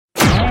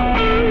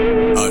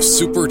a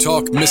Super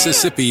Talk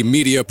Mississippi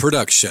media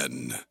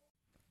production.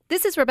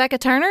 This is Rebecca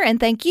Turner, and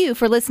thank you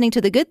for listening to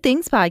the Good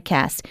Things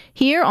Podcast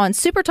here on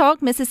Super Talk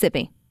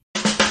Mississippi.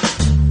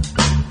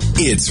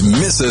 It's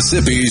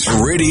Mississippi's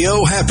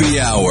Radio Happy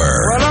Hour.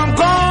 Well, I'm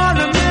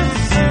going to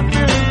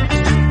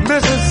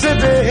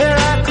Mississippi, here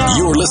I come.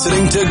 You're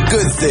listening to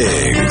Good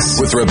Things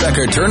with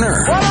Rebecca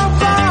Turner. Well, I'm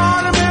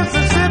going to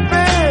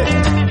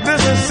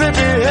Mississippi,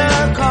 here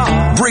I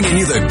come. Bringing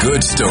you the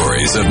good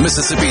stories of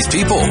Mississippi's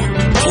people,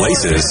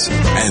 places,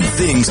 and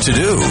things to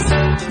do.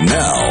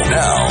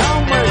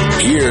 Now,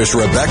 here's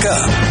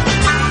Rebecca.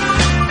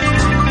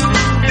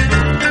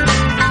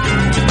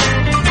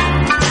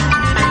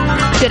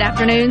 Good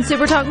afternoon,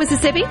 Super Talk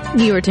Mississippi.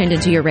 You are tuned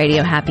into your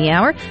Radio Happy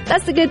Hour.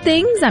 That's the Good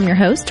Things. I'm your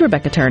host,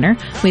 Rebecca Turner.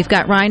 We've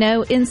got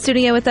Rhino in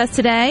studio with us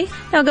today.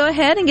 Now go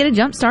ahead and get a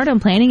jump start on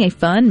planning a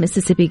fun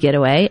Mississippi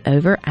getaway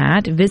over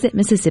at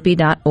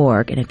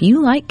visitmississippi.org. And if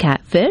you like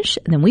catfish,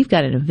 then we've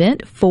got an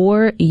event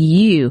for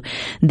you.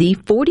 The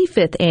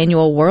 45th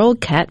Annual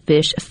World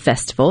Catfish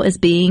Festival is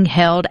being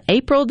held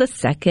April the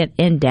 2nd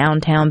in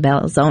downtown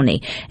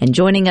Belzoni. And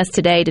joining us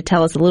today to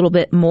tell us a little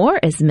bit more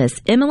is Miss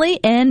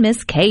Emily and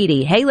Miss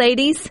Katie. Hey,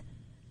 ladies.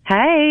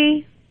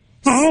 Hey.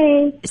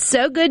 Hey.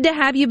 So good to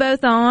have you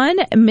both on.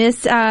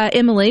 Miss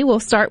Emily,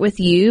 we'll start with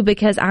you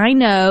because I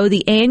know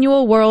the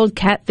annual World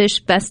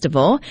Catfish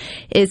Festival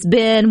has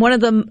been one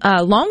of the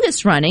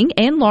longest running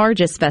and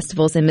largest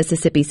festivals in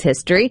Mississippi's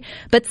history.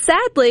 But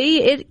sadly,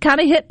 it kind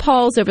of hit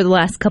pause over the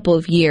last couple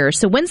of years.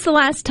 So when's the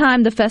last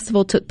time the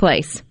festival took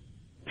place?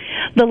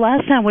 The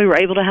last time we were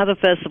able to have a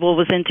festival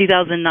was in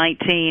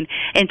 2019.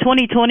 In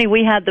 2020,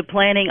 we had the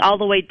planning all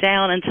the way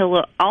down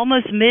until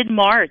almost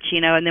mid-March,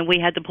 and then we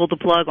had to pull the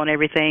plug on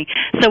everything.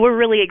 So we're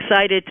really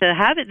excited to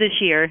have it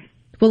this year.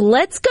 Well,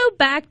 let's go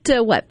back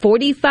to,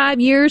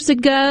 45 years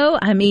ago?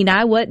 I mean,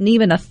 I wasn't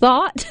even a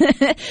thought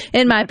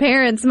in my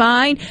parents'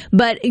 mind,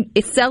 but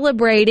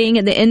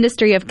celebrating the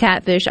industry of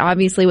catfish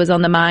obviously was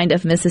on the mind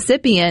of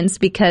Mississippians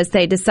because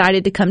they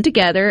decided to come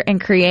together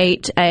and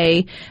create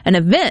an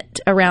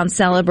event around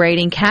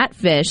celebrating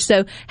catfish.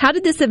 So how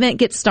did this event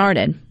get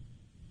started?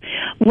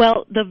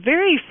 Well, the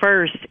very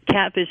first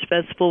Catfish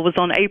Festival was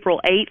on April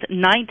 8th,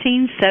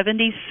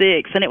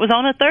 1976, and it was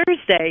on a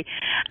Thursday.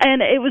 And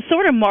it was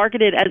sort of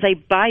marketed as a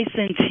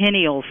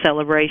bicentennial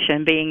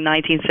celebration, being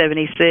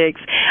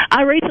 1976.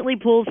 I recently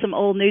pulled some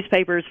old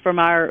newspapers from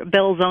our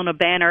Belzoni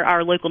Banner,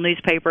 our local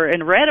newspaper,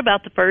 and read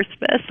about the first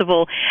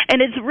festival.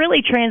 And it's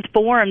really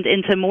transformed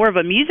into more of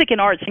a music and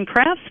arts and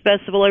crafts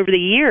festival over the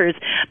years.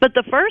 But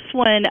the first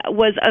one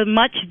was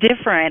much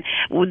different.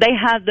 They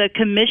had the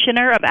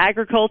Commissioner of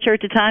Agriculture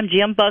at the time,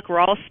 Jim Buck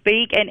Ross,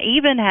 speak, and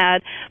even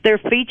had their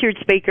featured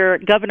speaker,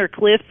 Governor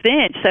Cliff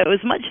Finch. So it was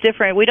much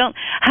different. We don't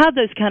have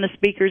those kind of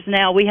speakers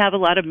now. We have a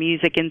lot of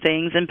music and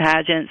things and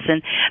pageants.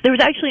 And there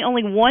was actually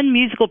only one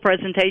musical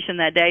presentation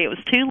that day. It was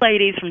two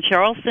ladies from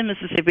Charleston,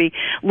 Mississippi,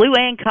 Lou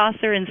Ann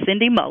Coster and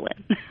Cindy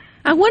Mullen.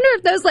 I wonder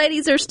if those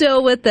ladies are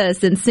still with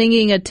us and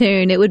singing a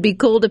tune. It would be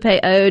cool to pay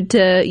ode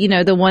to,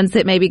 the ones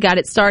that maybe got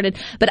it started.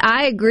 But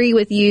I agree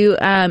with you,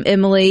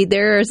 Emily.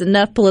 There's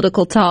enough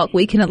political talk.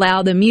 We can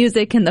allow the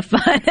music and the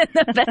fun and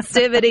the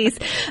festivities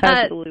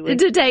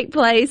to take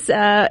place,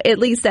 at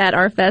least at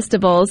our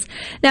festivals.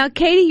 Now,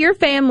 Katie, your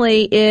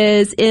family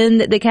is in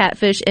the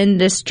catfish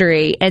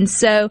industry. And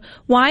so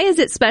why is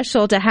it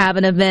special to have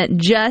an event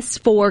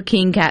just for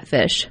king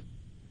catfish?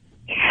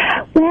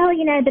 Well,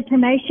 the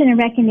promotion and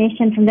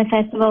recognition from the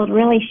festival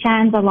really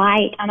shines a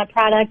light on a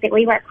product that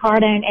we work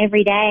hard on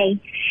every day.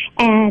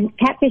 And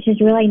catfish is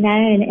really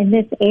known in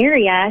this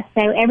area,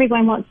 so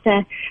everyone wants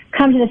to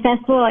come to the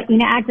festival.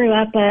 I grew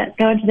up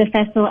going to the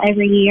festival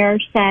every year,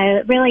 so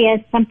it really is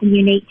something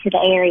unique to the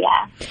area.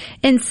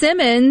 And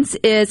Simmons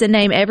is a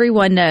name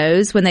everyone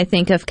knows when they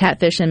think of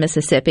catfish in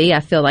Mississippi.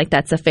 I feel like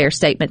that's a fair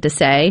statement to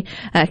say,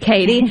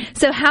 Katie.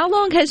 So how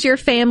long has your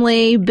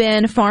family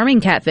been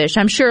farming catfish?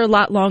 I'm sure a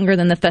lot longer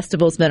than the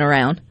festival's been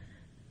around.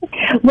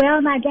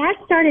 Well, my dad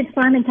started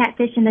farming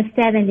catfish in the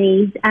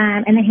 70s,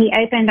 and then he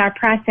opened our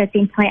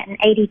processing plant in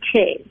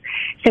 82.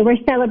 So we're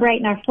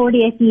celebrating our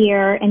 40th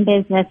year in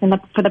business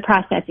for the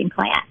processing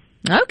plant.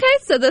 Okay,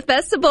 so the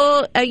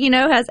festival,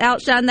 has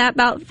outshined that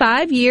about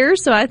 5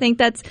 years. So I think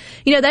that's,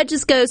 that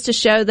just goes to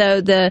show, though,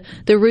 the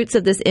roots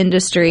of this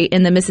industry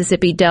in the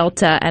Mississippi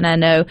Delta. And I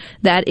know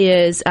that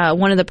is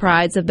one of the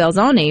prides of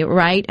Belzoni,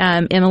 right,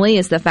 Emily,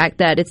 is the fact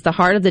that it's the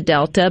heart of the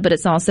Delta, but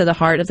it's also the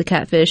heart of the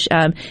catfish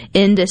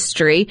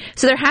industry.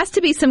 So there has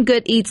to be some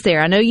good eats there.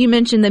 I know you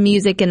mentioned the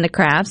music and the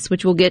crafts,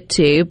 which we'll get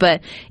to,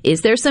 but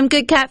is there some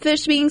good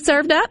catfish being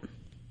served up?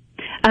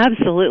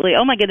 Absolutely.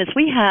 Oh, my goodness.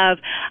 We have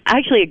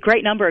actually a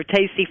great number of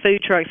tasty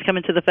food trucks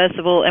coming to the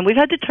festival, and we've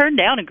had to turn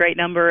down a great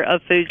number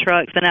of food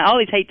trucks, and I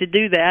always hate to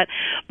do that.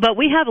 But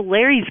we have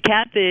Larry's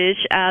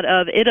Catfish out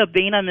of Itta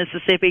Bena,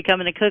 Mississippi,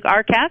 coming to cook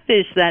our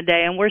catfish that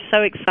day, and we're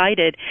so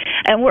excited.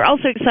 And we're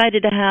also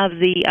excited to have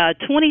the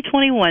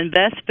 2021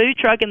 Best Food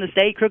Truck in the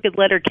State, Crooked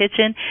Letter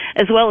Kitchen,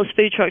 as well as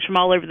food trucks from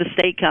all over the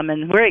state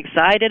coming. We're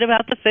excited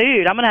about the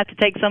food. I'm going to have to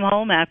take some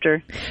home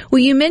after.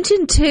 Well, you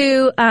mentioned,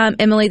 too,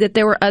 Emily, that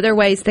there were other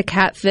ways the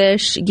catfish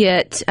catfish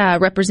get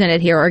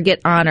represented here or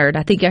get honored?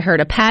 I think I heard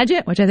a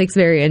pageant, which I think is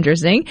very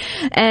interesting,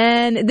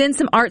 and then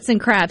some arts and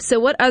crafts. So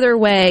what other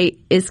way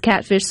is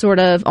catfish sort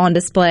of on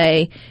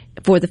display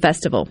for the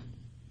festival?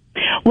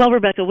 Well,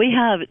 Rebecca, we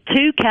have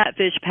 2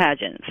 catfish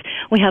pageants.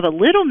 We have a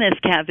Little Miss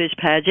Catfish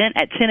pageant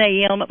at 10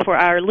 a.m. for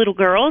our little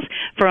girls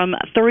from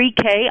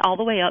 3K all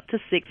the way up to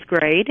 6th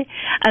grade.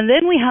 And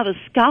then we have a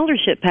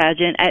scholarship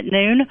pageant at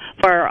noon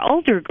for our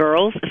older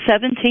girls,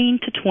 17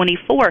 to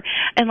 24.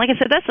 And like I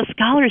said, that's a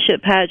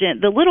scholarship pageant.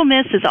 The Little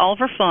Miss is all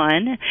for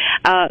fun.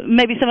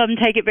 Maybe some of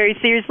them take it very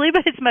seriously,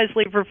 but it's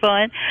mostly for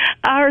fun.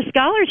 Our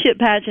scholarship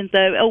pageant,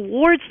 though,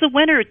 awards the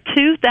winner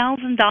 $2,000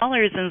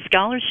 in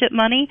scholarship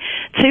money,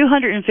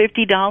 $250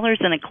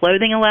 in a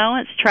clothing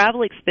allowance,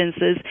 travel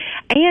expenses,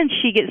 and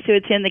she gets to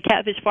attend the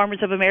Catfish Farmers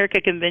of America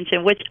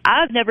convention, which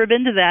I've never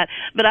been to that,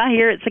 but I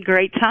hear it's a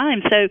great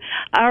time. So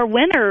our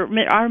winner,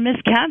 our Miss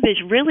Catfish,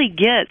 really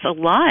gets a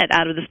lot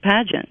out of this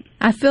pageant.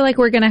 I feel like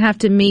we're going to have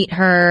to meet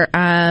her,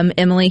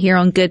 Emily, here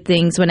on Good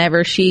Things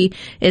whenever she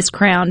is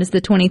crowned as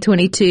the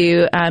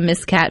 2022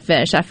 Miss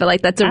Catfish. I feel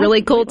like that's a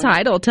really cool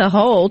title to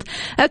hold.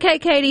 Okay,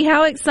 Katie,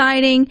 how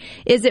exciting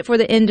is it for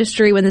the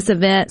industry when this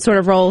event sort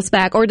of rolls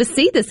back, or to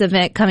see this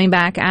event coming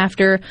back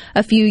after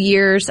a few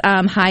years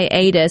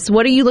hiatus?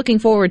 What are you looking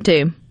forward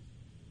to?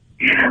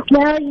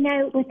 Well,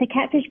 with the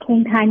Catfish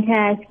Queen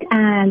contest,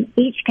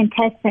 each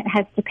contestant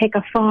has to pick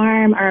a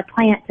farm or a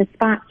plant to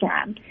sponsor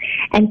them.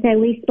 And so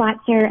we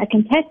sponsor a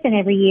contestant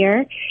every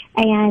year.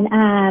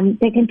 And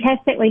the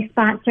contestant we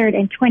sponsored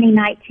in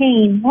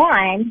 2019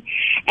 won.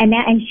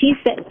 And she's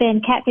been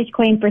Catfish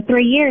Queen for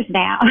 3 years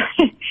now.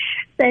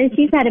 So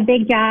she's had a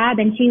big job,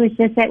 and she was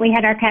we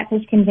had our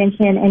Catfish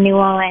Convention in New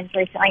Orleans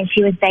recently, and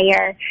she was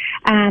there.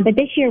 But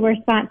this year we're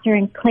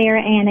sponsoring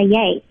Clara Anna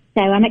Yates. So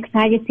I'm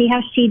excited to see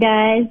how she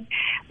does.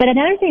 But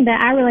another thing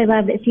that I really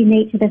love that's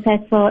unique to the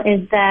festival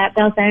is the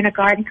Belzona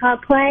Garden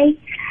Club play.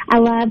 I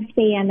love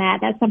seeing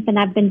that. That's something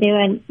I've been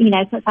doing,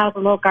 since I was a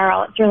little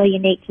girl. It's really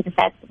unique to the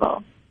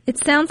festival. It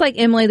sounds like,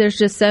 Emily, there's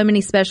just so many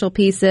special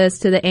pieces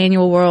to the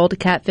annual World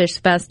Catfish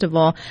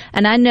Festival.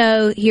 And I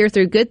know here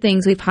through Good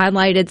Things, we've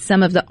highlighted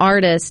some of the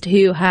artists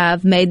who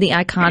have made the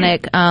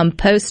iconic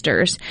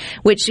posters,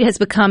 which has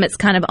become its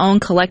kind of own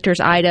collector's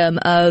item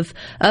of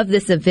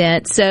this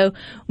event. So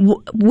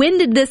when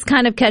did this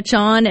kind of catch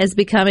on as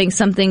becoming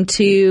something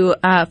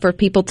for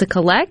people to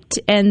collect?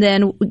 And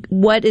then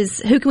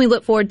who can we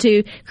look forward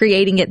to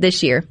creating it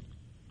this year?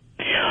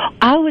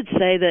 I would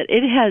say that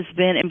it has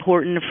been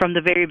important from the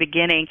very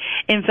beginning.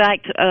 In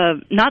fact,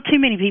 not too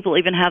many people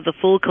even have the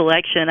full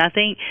collection. I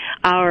think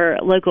our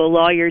local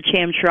lawyer,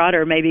 Cham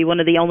Trotter, may be one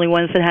of the only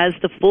ones that has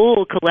the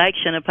full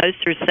collection of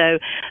posters. So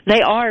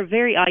they are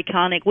very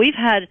iconic. We've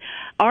had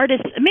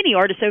many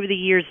artists over the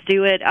years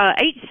do it.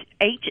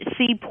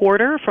 H.C.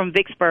 Porter from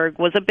Vicksburg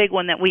was a big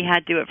one that we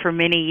had do it for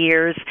many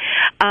years.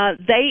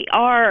 They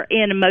are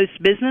in most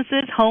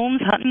businesses,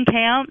 homes, hunting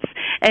camps,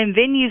 and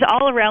venues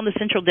all around the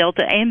Central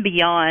Delta and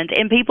beyond.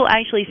 And people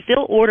actually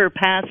still order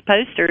past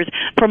posters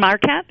from our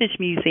Catfish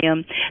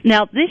Museum.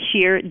 Now, this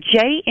year,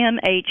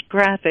 JMH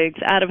Graphics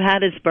out of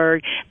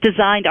Hattiesburg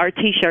designed our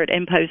T-shirt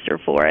and poster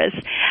for us.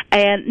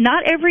 And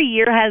not every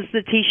year has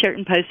the T-shirt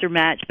and poster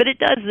match, but it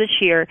does this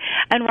year.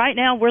 And right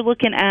now, we're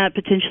looking at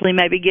potentially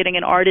maybe getting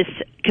an artist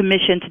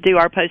commission to do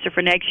our poster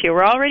for next year.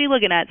 We're already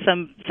looking at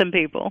some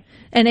people.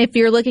 And if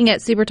you're looking at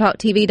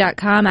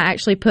supertalktv.com, I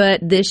actually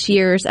put this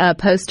year's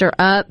poster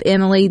up.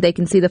 Emily, they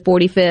can see the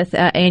 45th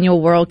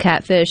annual World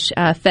Catfish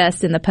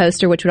Fest in the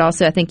poster, which would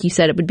also, I think you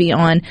said it would be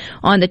on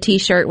the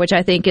T-shirt, which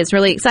I think is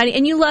really exciting.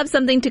 And you love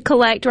something to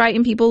collect, right?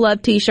 And people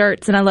love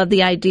T-shirts, and I love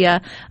the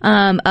idea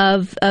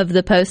of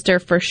the poster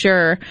for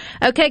sure.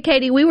 Okay,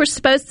 Katie, we were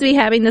supposed to be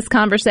having this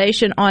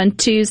conversation on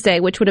Tuesday,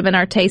 which would have been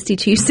our Tasty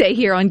Tuesday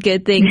here on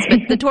Good Things, but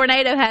the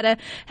tornado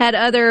had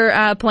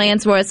other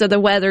plans for us, so the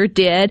weather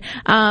did.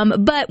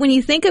 But when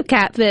you think of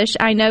catfish,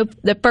 I know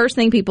the first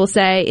thing people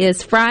say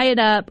is fry it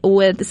up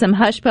with some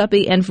hush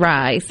puppy and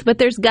fries. But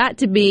there's got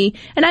to be,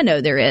 and I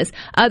know there is,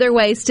 other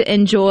ways to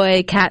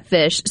enjoy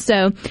catfish.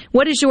 So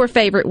what is your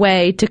favorite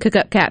way to cook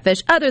up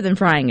catfish other than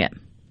frying it?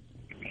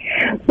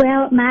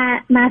 Well,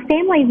 my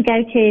family's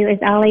go-to is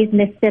always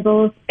Miss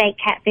Sybil's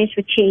baked catfish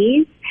with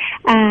cheese.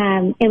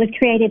 It was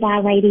created by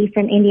a lady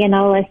from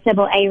Indianola,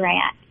 Sybil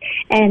Arant.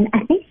 And I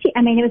think it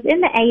was in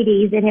the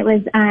 80s, and it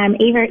was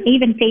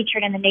even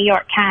featured in the New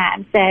York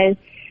Times. So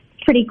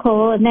it's pretty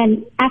cool. And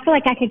then I feel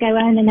like I could go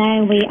on and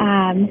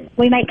on.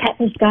 We make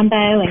catfish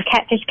gumbo and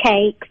catfish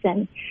cakes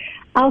and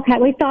okay,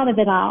 we thought of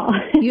it all.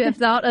 You have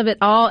thought of it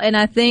all, and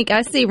I think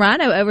I see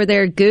Rhino over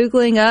there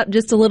Googling up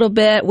just a little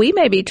bit. We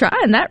may be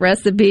trying that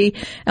recipe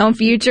on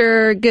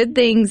future Good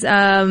Things.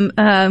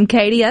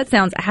 Katie, that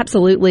sounds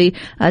absolutely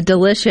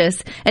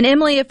delicious. And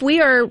Emily, if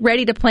we are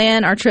ready to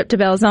plan our trip to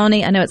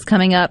Belzoni, I know it's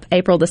coming up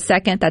April the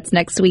 2nd. That's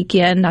next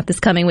weekend, not this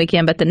coming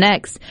weekend, but the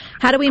next.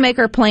 How do we make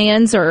our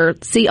plans or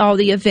see all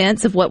the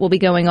events of what will be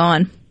going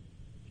on?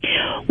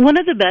 One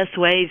of the best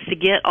ways to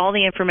get all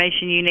the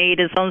information you need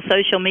is on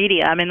social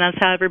media. I mean, that's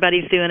how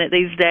everybody's doing it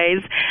these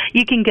days.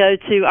 You can go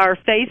to our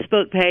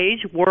Facebook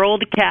page,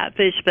 World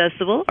Catfish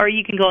Festival, or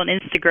you can go on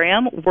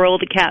Instagram,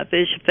 World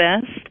Catfish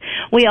Fest.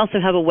 We also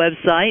have a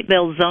website,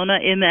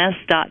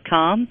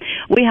 belzonams.com.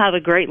 We have a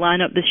great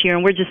lineup this year,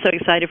 and we're just so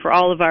excited for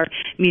all of our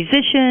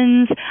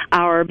musicians,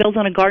 our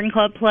Belzona Garden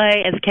Club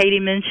play, as Katie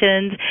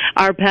mentioned,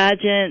 our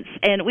pageants,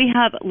 and we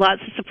have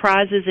lots of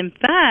surprises. In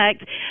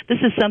fact, this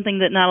is something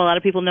that not a lot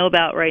of people know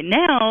about right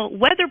now.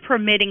 Weather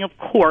permitting, of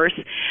course,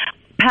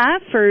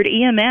 Pafford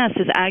EMS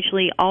has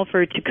actually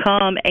offered to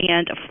come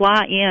and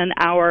fly in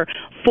our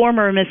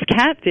former Miss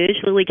Catfish,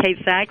 Lily Kate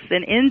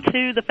Saxon,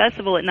 into the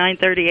festival at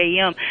 9:30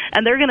 a.m.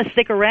 And they're going to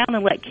stick around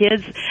and let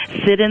kids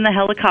sit in the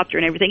helicopter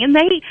and everything. And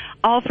they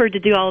offered to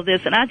do all of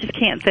this, and I just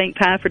can't thank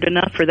Pafford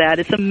enough for that.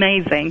 It's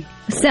amazing.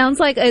 Sounds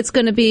like it's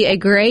going to be a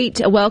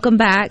great welcome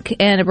back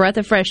and a breath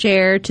of fresh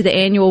air to the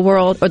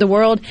the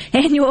World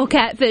Annual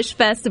Catfish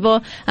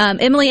Festival.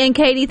 Emily and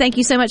Katie, thank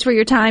you so much for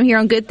your time here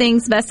on Good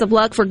Things. Best of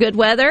luck for good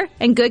weather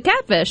and good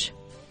catfish.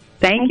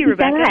 Thank you,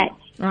 Rebecca. So much.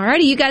 All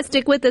righty, you guys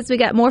stick with us. We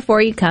got more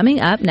for you coming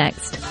up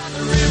next.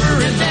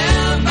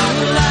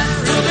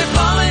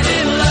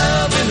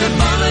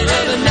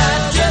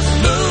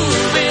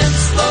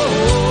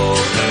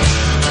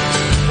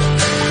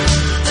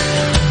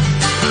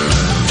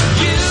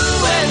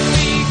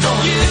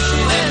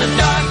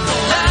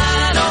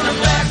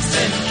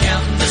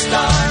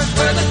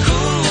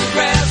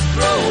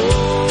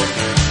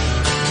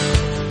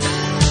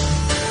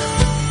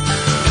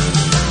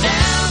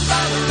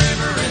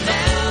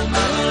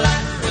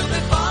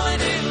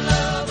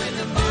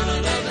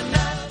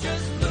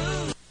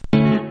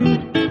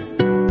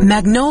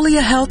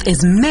 Magnolia Health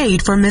is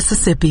made for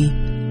Mississippi.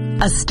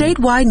 A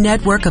statewide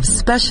network of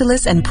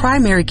specialists and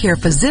primary care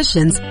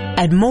physicians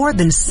at more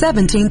than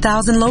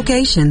 17,000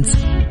 locations,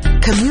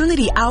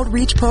 community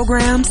outreach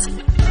programs,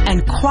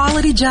 and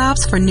quality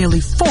jobs for nearly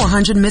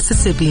 400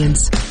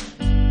 Mississippians.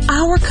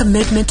 Our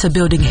commitment to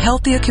building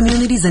healthier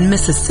communities in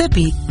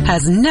Mississippi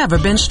has never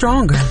been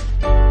stronger.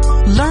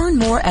 Learn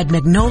more at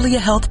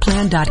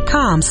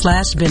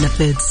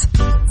magnoliahealthplan.com/benefits.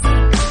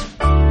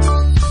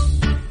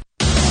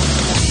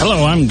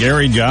 Hello, I'm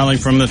Gary Jolly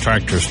from the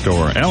Tractor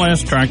Store.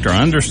 LS Tractor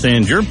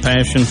understands your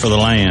passion for the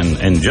land,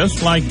 and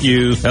just like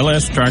you,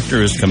 LS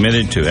Tractor is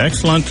committed to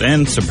excellence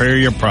and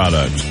superior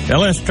products.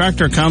 LS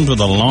Tractor comes with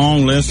a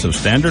long list of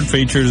standard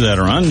features that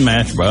are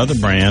unmatched by other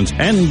brands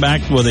and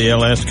backed with the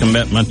LS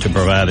commitment to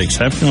provide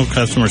exceptional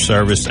customer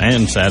service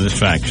and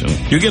satisfaction.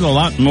 You get a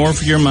lot more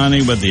for your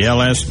money with the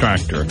LS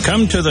Tractor.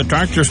 Come to the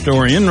Tractor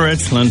Store in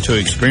Richland to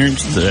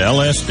experience the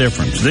LS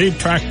difference. The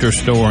Tractor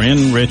Store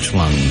in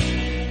Richland.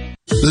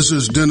 This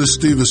is Dennis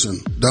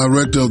Stevenson,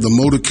 Director of the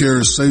Motor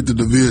Carrier Safety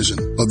Division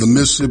of the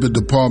Mississippi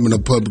Department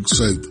of Public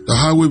Safety. The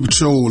Highway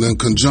Patrol, in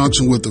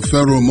conjunction with the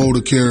Federal Motor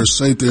Carrier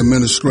Safety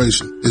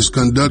Administration, is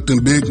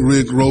conducting big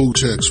rig road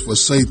checks for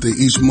safety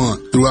each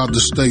month throughout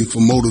the state for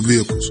motor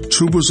vehicles.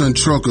 Troopers and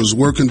truckers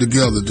working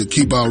together to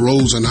keep our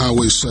roads and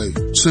highways safe.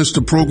 Since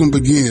the program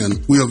began,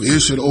 we have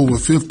issued over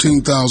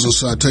 15,000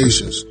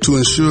 citations to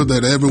ensure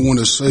that everyone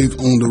is safe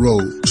on the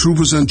road.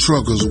 Troopers and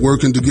truckers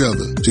working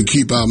together to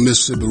keep our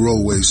Mississippi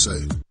roadways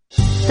safe.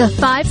 The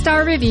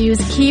 5-star reviews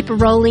keep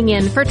rolling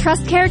in for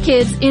Trust Care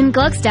Kids in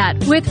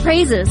Gluckstadt with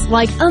praises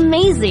like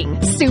amazing,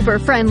 super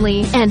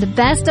friendly, and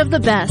best of the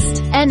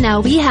best. And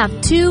now we have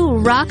 2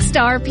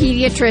 rock-star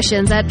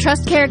pediatricians at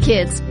Trust Care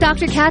Kids,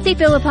 Dr. Kathy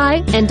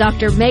Philippi and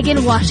Dr.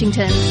 Megan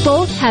Washington.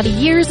 Both have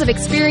years of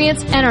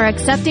experience and are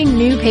accepting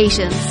new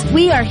patients.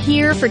 We are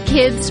here for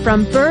kids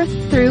from birth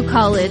through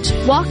college.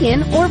 Walk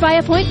in or by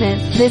appointment.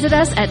 Visit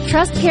us at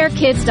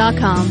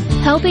trustcarekids.com.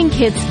 Helping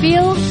kids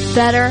feel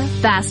better,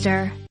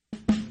 faster.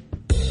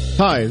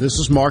 Hi, this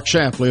is Mark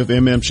Shapley of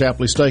M.M.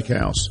 Shapley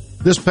Steakhouse.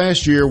 This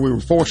past year, we were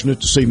fortunate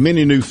to see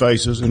many new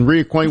faces and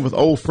reacquaint with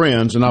old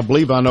friends, and I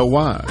believe I know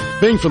why.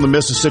 Being from the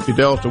Mississippi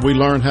Delta, we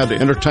learned how to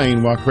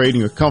entertain while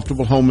creating a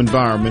comfortable home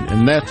environment,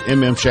 and that's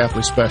M.M.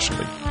 Shapley's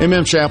specialty.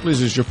 M.M.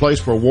 Shapley's is your place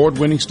for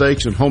award-winning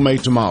steaks and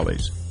homemade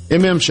tamales.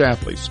 M.M.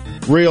 Shapley's,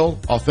 real,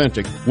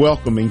 authentic,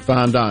 welcoming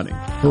fine dining.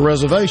 For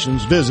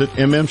reservations, visit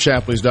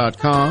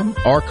mmshapleys.com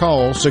or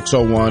call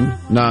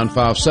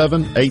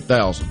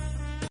 601-957-8000.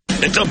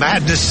 It's a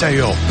madness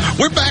sale.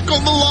 We're back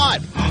on the lot.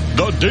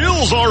 The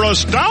deals are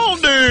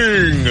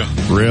astounding.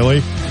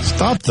 Really?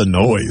 Stop the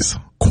noise.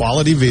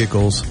 Quality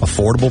vehicles,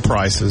 affordable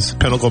prices,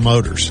 Pinnacle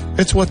Motors.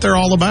 It's what they're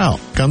all about.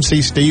 Come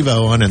see Steve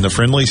Owen and the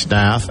friendly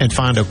staff and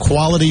find a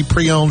quality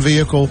pre-owned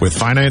vehicle with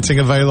financing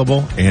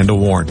available and a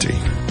warranty.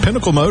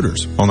 Pinnacle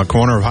Motors on the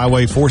corner of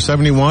Highway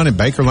 471 and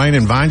Baker Lane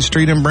and Vine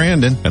Street in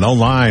Brandon, and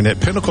online at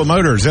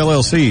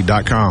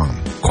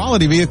PinnacleMotorsLLC.com.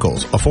 Quality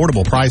vehicles,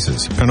 affordable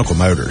prices, Pinnacle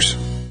Motors.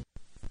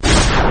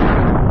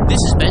 This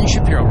is Ben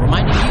Shapiro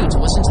reminding you to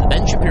listen to The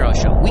Ben Shapiro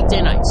Show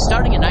weekday nights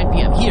starting at 9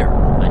 p.m. here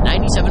on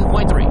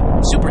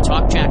 97.3 Super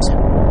Talk Jackson.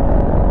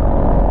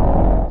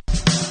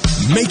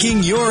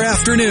 Making your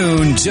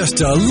afternoon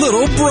just a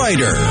little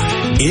brighter.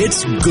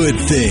 It's Good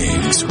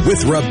Things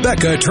with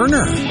Rebecca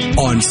Turner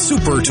on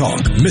Super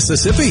Talk,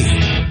 Mississippi.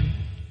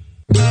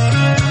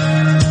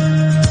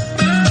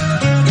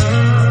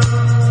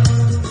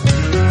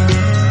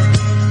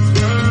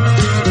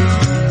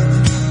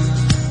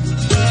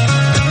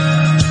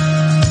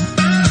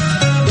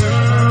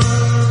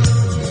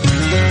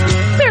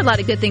 A lot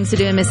of good things to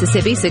do in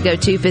Mississippi, so go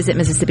to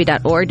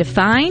visitmississippi.org to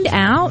find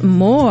out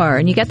more.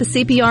 And you got the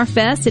CPR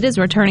Fest. It is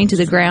returning to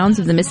the grounds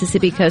of the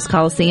Mississippi Coast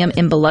Coliseum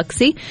in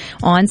Biloxi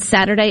on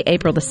Saturday,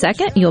 April the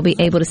 2nd. You'll be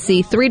able to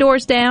see Three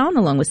Doors Down,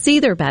 along with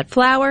Seether, Bad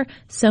Flower,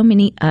 so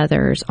many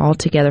others, all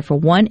together for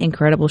one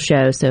incredible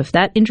show. So if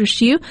that interests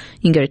you,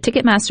 you can go to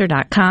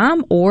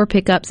Ticketmaster.com or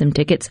pick up some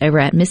tickets over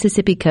at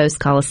Mississippi Coast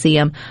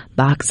Coliseum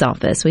box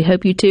office. We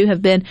hope you, too,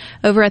 have been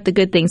over at the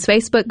Good Things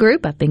Facebook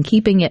group. I've been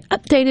keeping it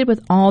updated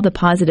with all the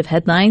positive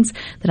headlines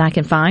that I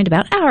can find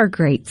about our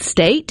great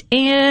state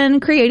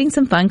and creating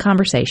some fun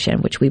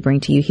conversation, which we bring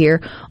to you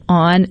here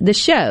on the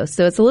show.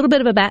 So it's a little bit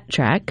of a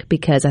backtrack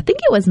because I think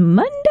it was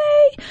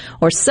Monday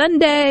or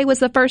Sunday was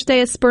the first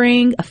day of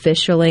spring,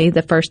 officially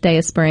the first day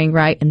of spring,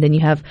 right? And then you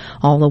have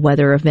all the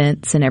weather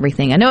events and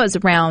everything. I know it was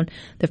around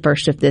the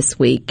first of this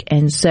week.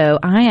 And so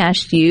I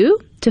asked you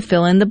to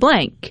fill in the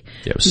blank.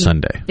 It was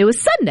Sunday. It was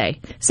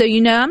Sunday. So,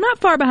 you know, I'm not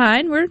far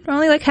behind. We're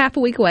only like half a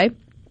week away.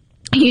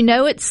 You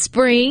know it's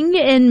spring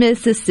in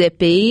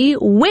Mississippi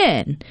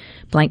when?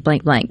 Blank,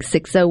 blank, blank.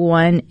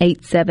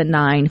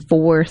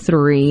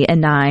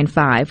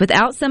 601-879-4395.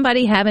 Without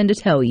somebody having to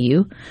tell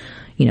you,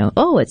 you know,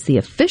 oh, it's the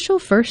official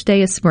first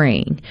day of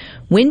spring.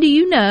 When do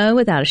you know,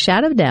 without a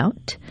shadow of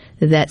doubt,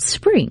 that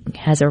spring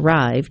has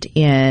arrived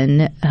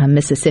in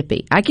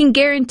Mississippi? I can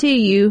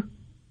guarantee you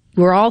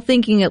we're all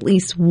thinking at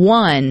least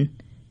one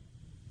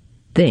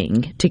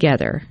thing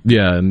together.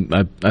 Yeah,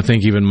 and I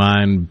think even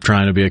mine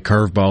trying to be a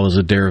curveball is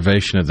a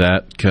derivation of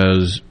that,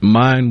 because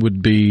mine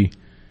would be,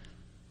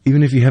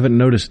 even if you haven't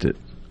noticed it,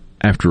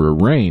 after a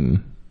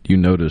rain, you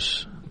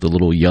notice the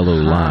little yellow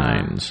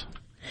lines.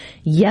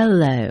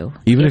 Yellow.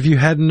 Even if you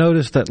hadn't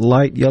noticed that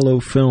light yellow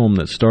film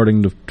that's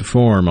starting to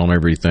form on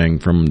everything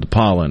from the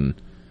pollen,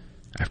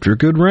 after a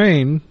good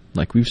rain,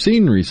 like we've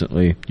seen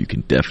recently, you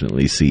can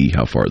definitely see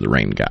how far the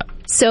rain got.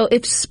 So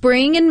if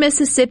spring in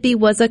Mississippi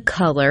was a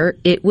color,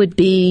 it would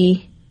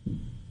be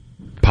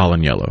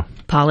pollen yellow.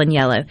 Pollen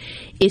yellow.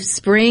 If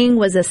spring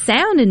was a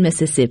sound in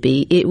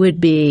Mississippi, it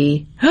would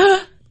be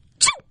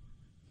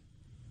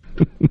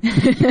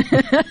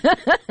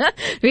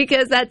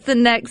because that's the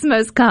next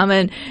most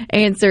common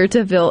answer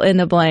to fill in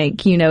the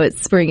blank. You know,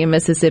 it's spring in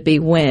Mississippi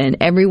when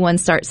everyone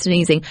starts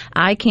sneezing.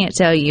 I can't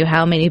tell you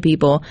how many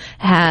people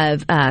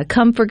have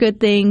come for good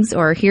things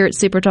or here at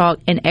Super Talk,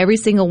 and every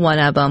single one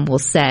of them will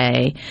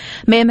say,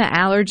 man, my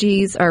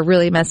allergies are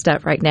really messed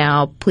up right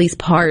now. Please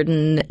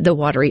pardon the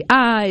watery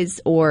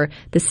eyes or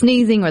the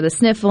sneezing or the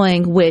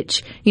sniffling,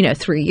 which, you know,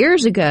 3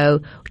 years ago,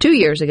 2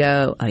 years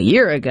ago, a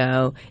year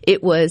ago,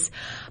 it was,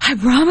 I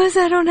promise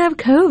I don't have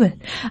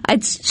COVID.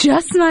 It's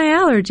just my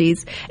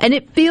allergies. And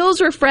it feels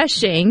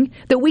refreshing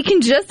that we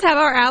can just have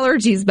our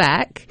allergies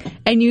back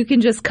and you can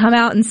just come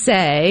out and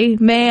say,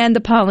 man, the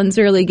pollen's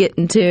really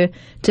getting to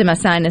my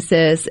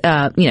sinuses.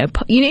 And you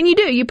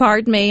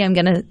pardon me. I'm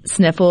going to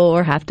sniffle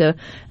or have to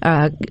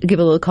give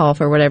a little cough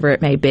or whatever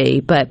it may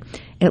be. But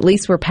at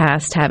least we're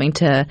past having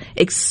to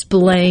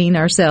explain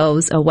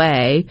ourselves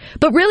away.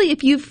 But really,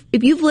 if you've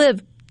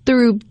lived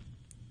through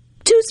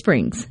 2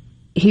 springs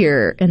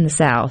here in the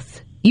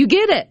South, you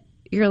get it.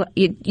 You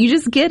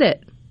just get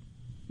it.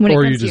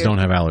 Or you just don't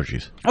have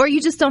allergies. Or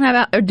you just don't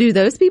have. Or do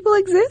those people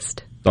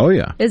exist? Oh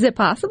yeah. Is it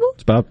possible?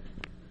 It's about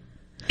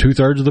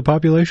 2/3 of the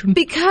population.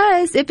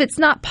 Because if it's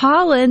not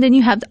pollen, then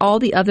you have all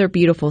the other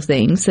beautiful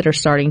things that are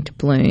starting to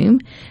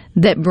bloom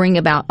that bring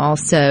about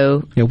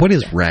also. Yeah, what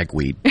is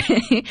ragweed?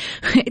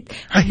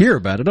 I hear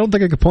about it. I don't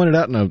think I could point it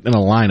out in a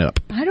lineup.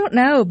 I don't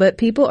know, but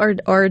people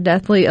are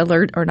deathly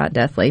alert, or not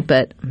deathly,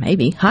 but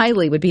maybe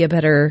highly would be a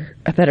better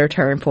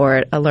term for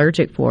it,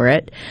 allergic for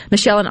it.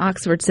 Michelle in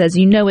Oxford says,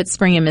 you know it's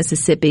spring in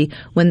Mississippi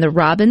when the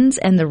robins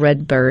and the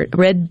red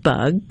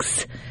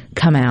bugs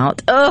come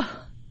out. Ugh,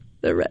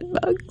 the red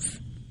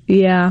bugs.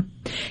 Yeah.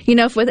 You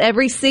know, with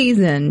every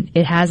season,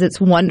 it has its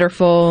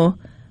wonderful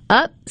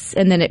ups,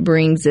 and then it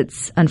brings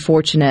its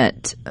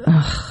unfortunate.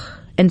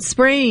 In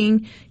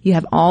spring, you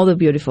have all the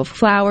beautiful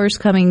flowers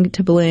coming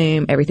to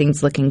bloom.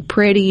 Everything's looking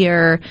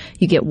prettier.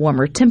 You get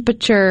warmer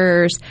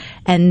temperatures.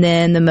 And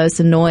then the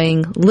most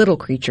annoying little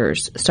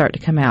creatures start to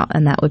come out,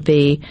 and that would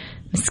be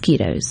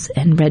mosquitoes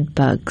and red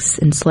bugs.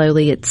 And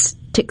slowly it's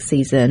tick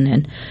season.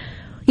 And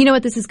you know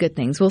what? This is good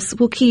things.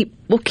 We'll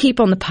keep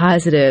on the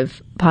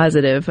positive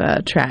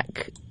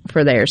track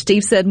for there.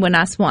 Steve said, when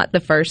I swat the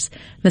first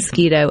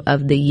mosquito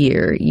of the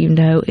year, you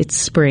know it's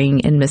spring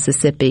in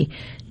Mississippi.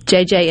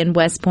 JJ in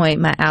West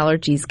Point, my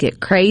allergies get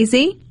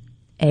crazy.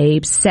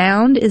 Abe,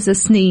 sound is a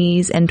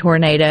sneeze and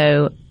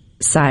tornado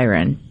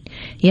siren.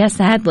 Yes,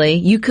 sadly,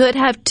 you could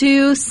have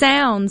 2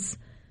 sounds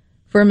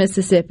for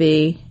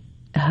Mississippi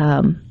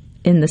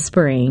in the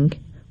spring.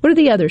 What are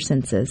the other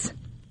senses?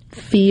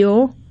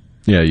 Feel.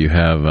 Yeah, you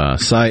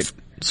have sight,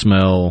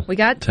 smell, we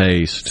got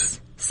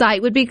taste.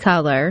 Sight would be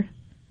color.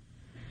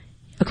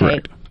 Okay.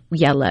 Correct.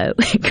 Yellow.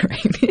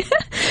 Great.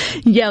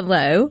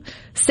 Yellow.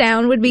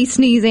 Sound would be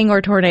sneezing or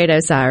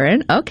tornado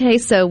siren. Okay,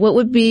 so what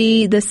would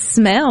be the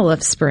smell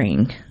of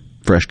spring?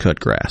 Fresh cut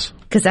grass.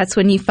 Because that's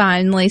when you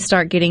finally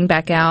start getting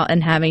back out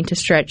and having to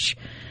stretch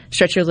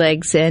your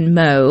legs and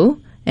mow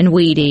and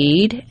weed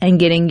eat and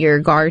getting your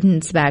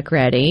gardens back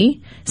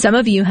ready. Some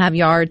of you have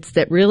yards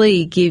that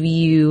really give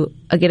you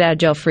a get out of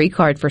jail free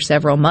card for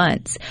several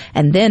months.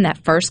 And then that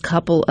first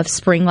couple of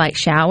spring-like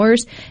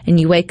showers and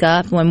you wake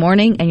up one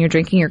morning and you're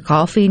drinking your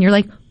coffee and you're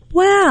like,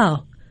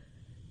 wow,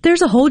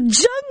 there's a whole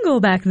jungle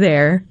back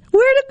there.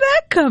 Where did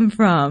that come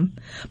from?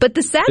 But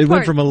the sad part... It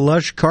went from a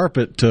lush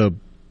carpet to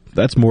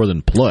that's more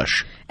than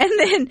plush.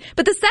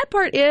 But the sad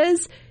part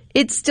is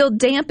it's still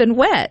damp and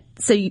wet.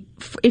 So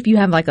if you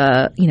have like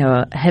a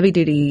heavy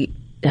duty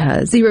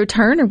zero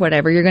turn or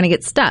whatever, you're going to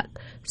get stuck.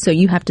 So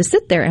you have to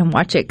sit there and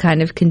watch it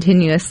kind of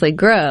continuously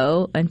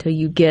grow until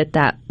you get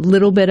that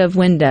little bit of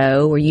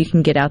window where you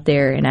can get out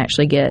there and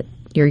actually get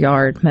your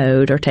yard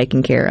mowed or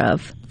taken care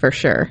of, for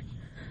sure.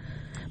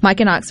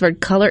 Mike in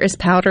Oxford, color is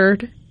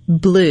powdered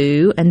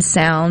blue and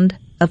sound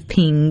of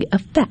ping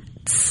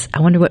effects. I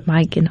wonder what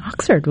Mike in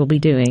Oxford will be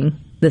doing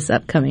this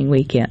upcoming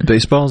weekend.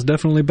 Baseball is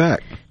definitely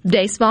back.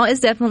 Baseball is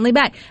definitely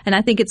back. And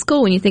I think it's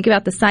cool when you think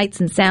about the sights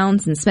and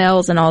sounds and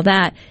smells and all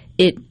that.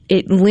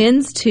 It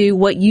lends to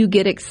what you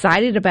get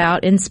excited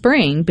about in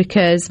spring,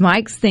 because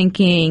Mike's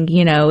thinking,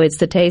 it's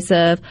the taste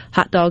of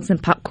hot dogs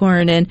and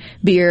popcorn and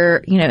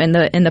beer, in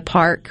the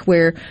park,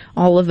 where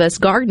all of us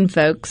garden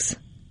folks,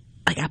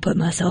 like I put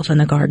myself in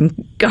the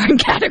garden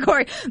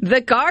category,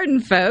 the garden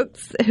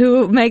folks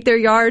who make their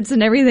yards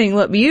and everything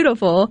look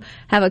beautiful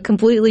have a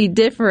completely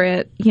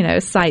different,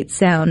 sight,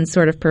 sound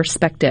sort of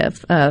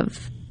perspective of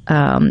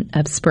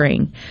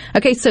spring.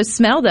 Okay, so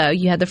smell, though,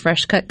 you had the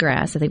fresh cut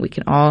grass. I think we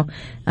can all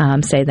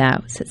say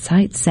that. So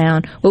sight,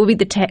 sound. What would be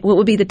the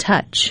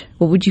touch?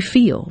 What would you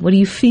feel? What do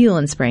you feel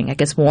in spring? I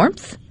guess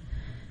warmth?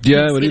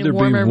 Yeah, it would either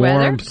be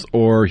warmth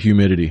or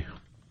humidity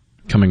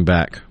coming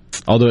back.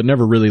 Although it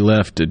never really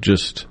left.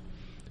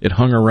 It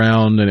hung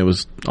around and it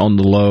was on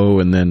the low,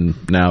 and then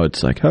now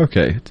it's like,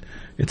 okay,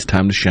 it's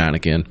time to shine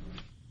again.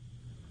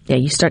 Yeah,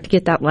 you start to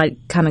get that light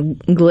kind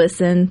of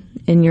glisten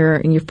in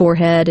your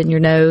forehead and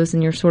your nose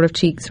and your sort of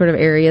cheek sort of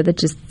area that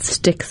just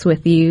sticks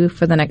with you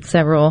for the next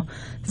several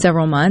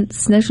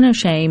months. There's no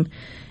shame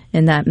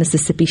in that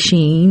Mississippi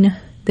sheen.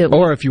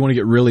 Or if you want to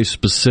get really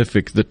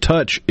specific, the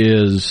touch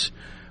is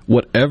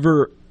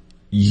whatever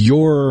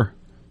your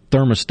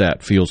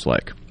thermostat feels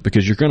like,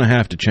 because you're going to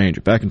have to change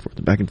it back and forth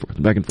and back and forth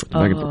and back and forth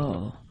and back and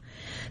forth.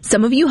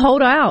 Some of you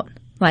hold out.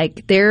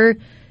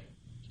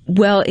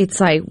 It's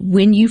like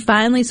when you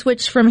finally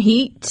switch from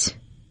heat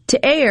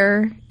to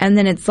air, and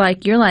then it's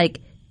like you're like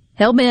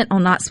hell-bent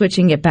on not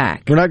switching it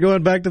back. We're not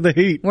going back to the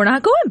heat. We're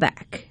not going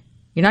back.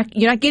 You're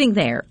not getting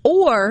there.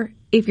 Or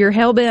if you're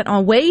hell-bent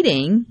on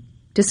waiting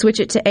to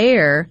switch it to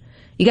air,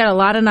 you got a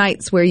lot of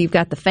nights where you've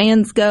got the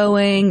fans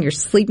going, you're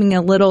sleeping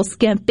a little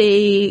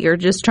skimpy, you're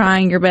just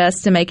trying your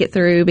best to make it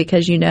through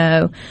because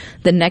the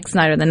next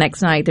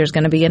night there's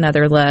going to be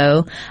another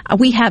low.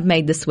 We have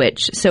made the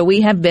switch. So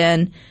we have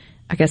been,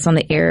 I guess, on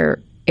the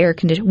air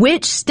condition,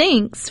 which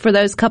stinks for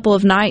those couple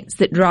of nights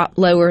that drop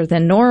lower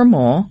than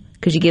normal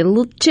because you get a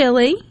little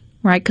chilly,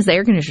 right? Because the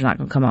air conditioner's not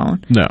going to come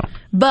on. No.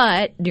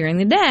 But during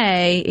the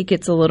day, it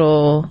gets a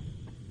little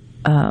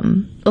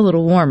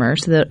warmer,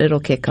 so that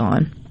it'll kick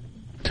on.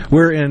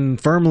 We're in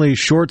firmly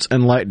shorts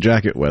and light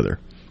jacket weather.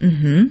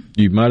 Mm-hmm.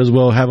 You might as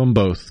well have them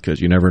both, because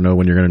you never know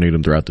when you're going to need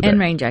them throughout the day. And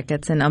rain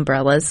jackets and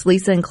umbrellas.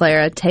 Lisa and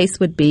Clara, taste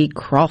would be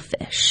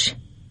crawfish.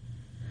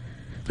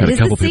 Had a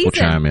couple people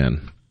chime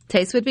in.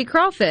 Taste would be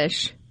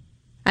crawfish.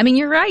 I mean,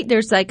 you're right.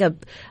 There's like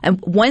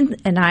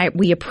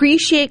we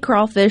appreciate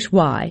crawfish.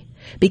 Why?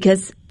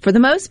 Because for the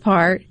most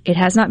part, it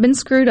has not been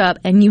screwed up,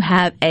 and you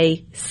have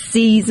a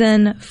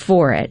season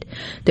for it.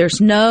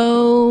 There's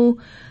no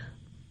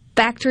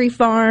factory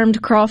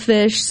farmed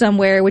crawfish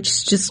somewhere, which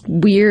is just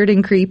weird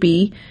and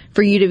creepy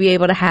for you to be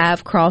able to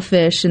have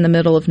crawfish in the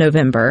middle of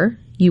November.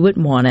 You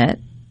wouldn't want it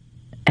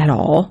at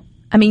all.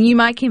 I mean, you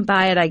can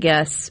buy it, I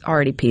guess,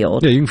 already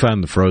peeled. Yeah, you can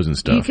find the frozen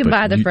stuff. You can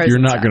buy the frozen stuff. You're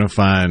not going to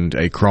find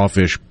a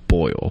crawfish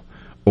boil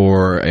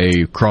or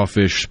a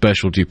crawfish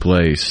specialty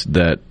place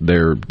that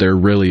they're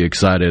really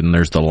excited and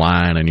there's the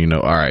line and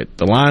all right,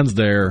 the line's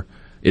there.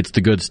 It's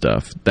the good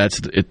stuff. That's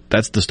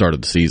the start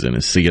of the season,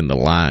 is seeing the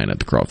line at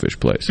the crawfish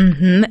place.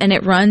 Mm-hmm. And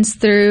it runs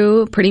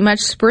through pretty much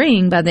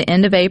spring. By the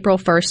end of April,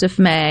 1st of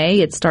May,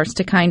 it starts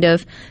to kind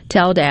of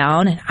tail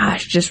down. And I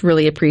just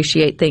really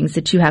appreciate things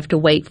that you have to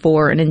wait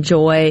for and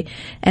enjoy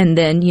and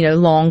then,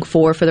 long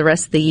for the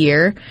rest of the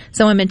year.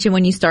 Someone mentioned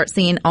when you start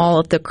seeing all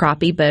of the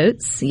crappie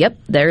boats. Yep,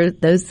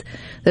 those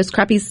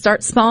crappies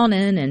start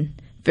spawning and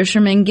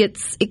fishermen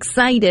gets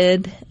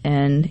excited.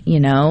 And,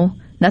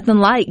 nothing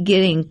like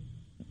getting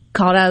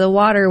caught out of the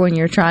water when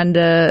you're trying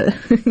to...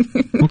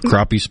 Well,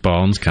 crappie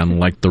spawns kind of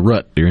like the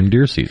rut during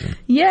deer season.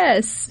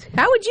 Yes.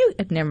 How would you...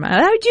 Never mind.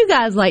 How would you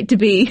guys like to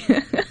be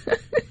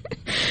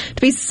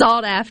to be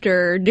sought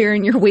after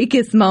during your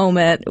weakest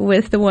moment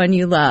with the one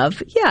you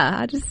love.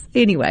 Yeah,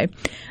 anyway.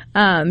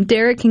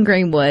 Derek in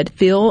Greenwood,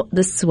 Feel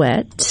the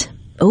Sweat.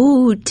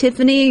 Oh,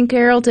 Tiffany and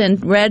Carrollton,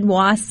 Red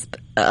Wasp.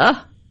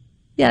 Yeah,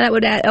 I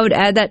would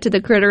add that to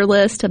the critter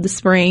list of the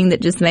spring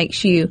that just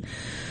makes you.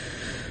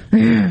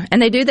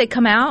 And they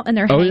come out and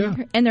they're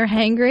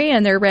hangry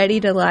and they're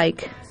ready to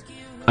like.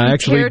 I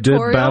actually did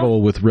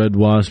battle with red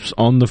wasps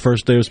on the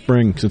first day of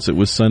spring since it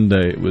was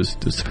Sunday. It was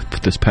this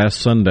past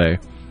Sunday.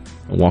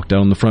 I walked out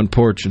on the front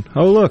porch and,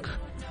 oh, look,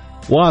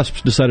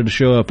 wasps decided to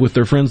show up with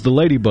their friends, the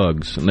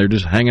ladybugs, and they're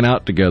just hanging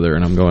out together.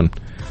 And I'm going,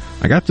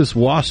 I got this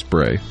wasp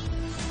spray.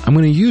 I'm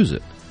going to use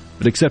it.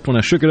 But except when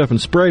I shook it up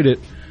and sprayed it,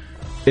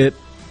 it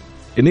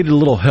needed a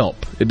little help.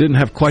 It didn't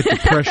have quite the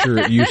pressure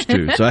it used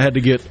to, so I had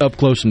to get up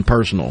close and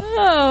personal.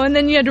 Oh, and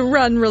then you had to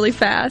run really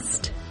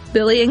fast.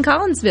 Billy in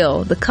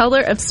Collinsville, The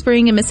Color of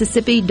Spring in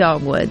Mississippi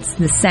Dogwoods,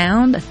 The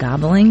Sound of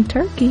Gobbling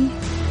Turkey.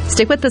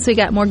 Stick with us. We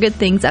got more good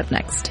things up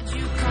next. You knew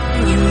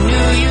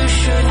you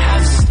should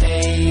have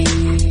stayed.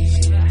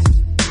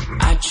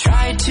 I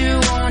tried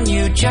to warn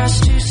you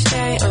just to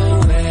stay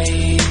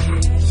away.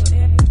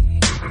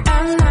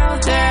 And now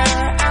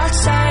they're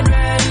outside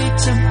ready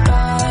to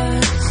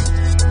buzz.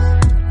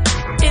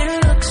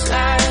 It looks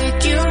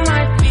like you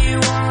might be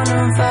one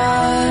of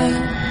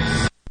us.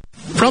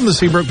 From the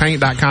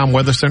SeabrookPaint.com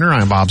Weather Center,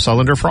 I'm Bob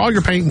Sullender. For all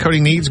your paint and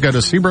coating needs, go to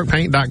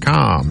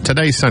SeabrookPaint.com.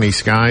 Today, sunny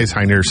skies,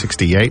 high near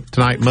 68.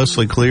 Tonight,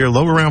 mostly clear,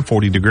 low around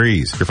 40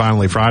 degrees. Your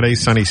finally Friday,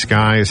 sunny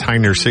skies, high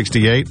near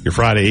 68. Your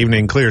Friday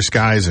evening, clear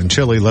skies and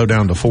chilly, low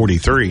down to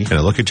 43. And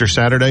a look at your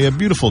Saturday, a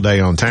beautiful day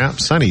on tap,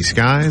 sunny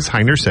skies,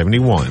 high near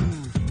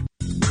 71.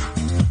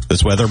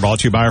 This weather brought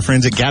to you by our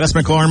friends at Gaddis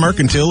McLaurin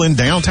Mercantile in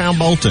downtown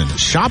Bolton.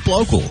 Shop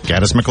local.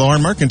 Gaddis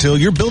McLaurin Mercantile,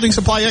 your building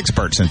supply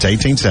expert since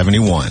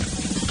 1871.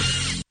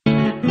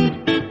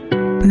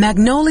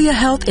 Magnolia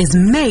Health is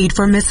made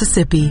for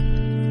Mississippi.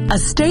 A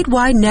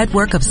statewide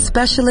network of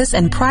specialists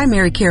and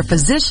primary care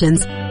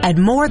physicians at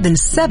more than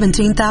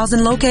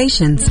 17,000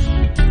 locations.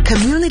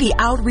 Community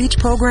outreach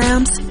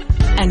programs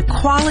and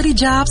quality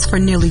jobs for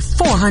nearly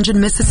 400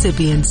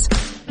 Mississippians.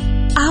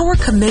 Our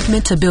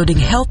commitment to building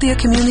healthier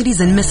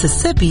communities in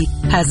Mississippi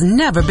has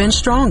never been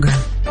stronger.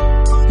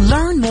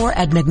 Learn more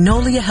at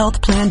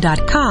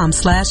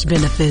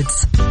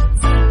magnoliahealthplan.com/benefits.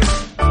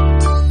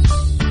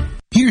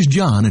 Here's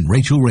John and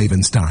Rachel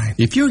Ravenstein.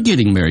 If you're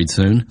getting married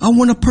soon, I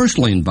want to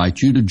personally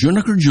invite you to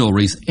Juniker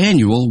Jewelry's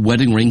annual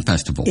Wedding Ring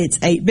Festival. It's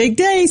 8 big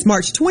days,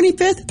 March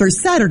 25th through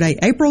Saturday,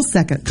 April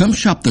 2nd. Come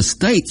shop the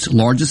state's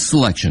largest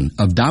selection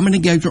of diamond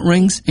engagement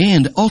rings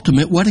and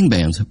ultimate wedding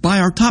bands by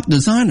our top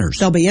designers.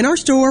 They'll be in our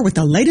store with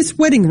the latest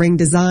wedding ring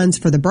designs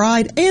for the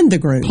bride and the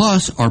groom.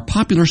 Plus our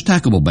popular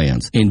stackable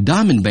bands and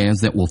diamond bands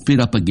that will fit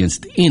up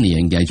against any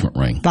engagement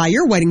ring. Buy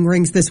your wedding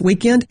rings this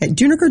weekend at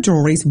Juniker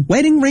Jewelry's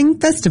Wedding Ring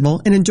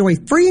Festival and enjoy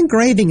free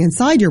engraving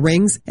inside your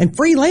rings and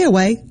free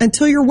layaway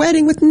until your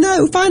wedding with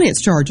no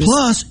finance charges.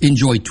 Plus,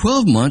 enjoy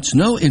 12 months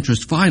no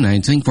interest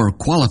financing for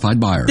qualified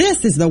buyers.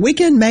 This is the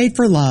weekend made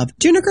for love.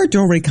 Juniker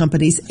Jewelry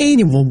Company's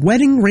annual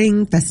Wedding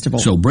Ring Festival.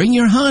 So bring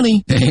your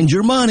honey and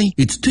your money.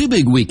 It's 2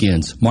 big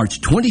weekends, March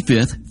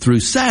 25th through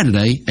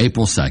Saturday,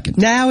 April 2nd.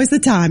 Now is the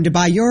time to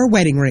buy your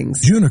wedding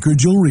rings. Juniker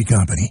Jewelry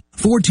Company,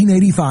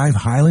 1485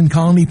 Highland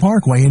Colony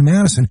Parkway in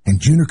Madison,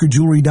 and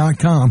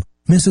JunikerJewelry.com,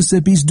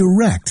 Mississippi's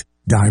direct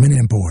diamond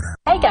importer.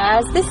 Hey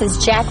guys, this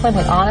is Jacqueline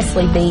with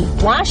Honestly Beef.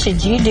 Why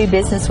should you do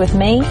business with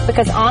me?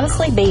 Because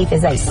Honestly Beef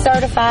is a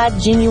certified,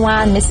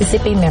 genuine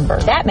Mississippi member.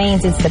 That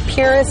means it's the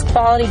purest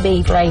quality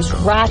beef raised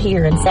right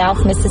here in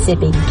South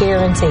Mississippi,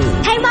 guaranteed.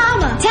 Hey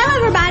Mama, tell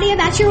everybody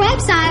about your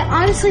website,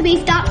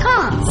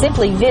 honestlybeef.com.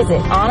 Simply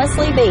visit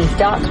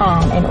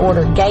honestlybeef.com and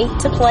order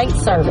gate-to-plate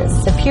service.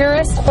 The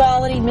purest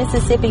quality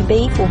Mississippi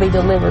beef will be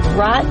delivered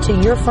right to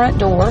your front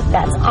door.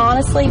 That's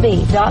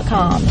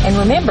honestlybeef.com. And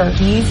remember,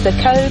 use the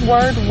code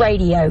word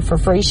radio for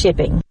free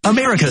shipping.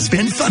 America's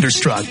been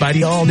thunderstruck by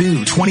the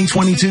all-new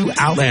 2022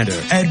 Outlander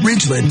at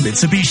Ridgeland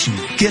Mitsubishi.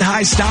 Get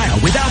high style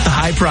without the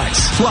high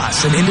price.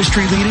 Plus, an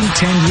industry-leading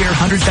 10-year,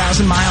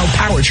 100,000-mile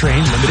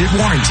powertrain limited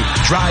warranty.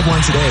 Drive one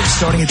today,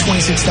 starting at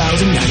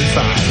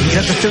 $26,095. And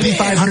get up to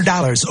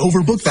 $3,500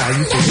 over book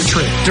value for your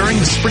trip during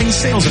the spring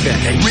sales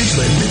event at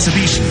Ridgeland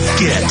Mitsubishi.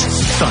 Get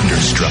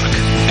thunderstruck.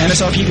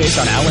 MSRP based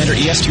on Outlander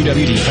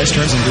ES2WD. Price,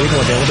 terms, and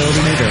vehicle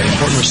availability may vary.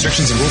 Important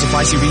restrictions and rules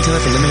apply. See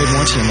retailer for limited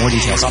warranty and more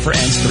details. Offer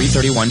ends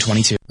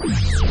 3/31/22.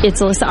 It's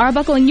Alyssa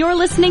Arbuckle, and you're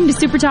listening to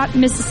Super Talk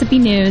Mississippi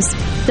News.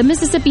 The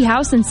Mississippi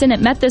House and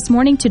Senate met this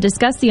morning to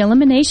discuss the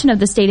elimination of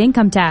the state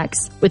income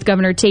tax, with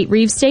Governor Tate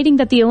Reeves stating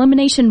that the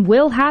elimination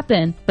will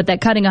happen, but that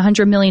cutting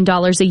 $100 million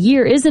a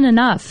year isn't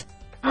enough.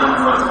 For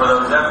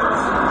those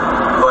efforts,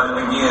 but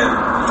again,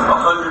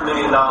 $100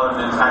 million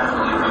in tax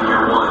relief in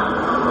year one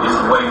is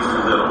way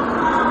too little.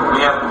 We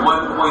have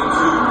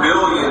 $1.2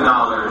 billion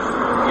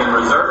in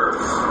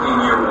reserves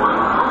in year one.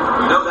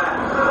 We know that.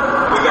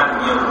 We got to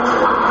give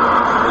more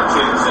than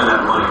 10% of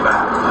that money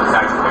back to the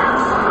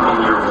taxpayers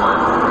in year one.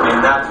 And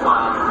that's why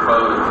I'm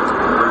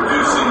proposing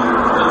reducing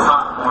the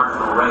top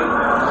marginal rate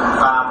from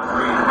 5% to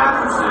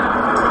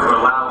 3.5%, which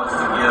will allow us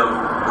to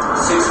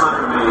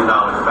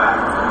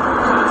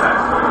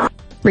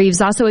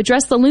Reeves also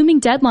addressed the looming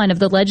deadline of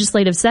the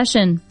legislative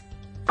session.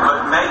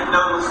 But make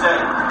no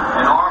mistake,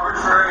 an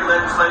arbitrary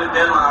legislative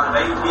deadline of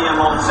 8 p.m.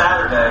 on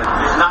Saturday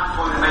is not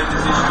going to make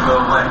this issue go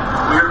away.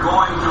 We are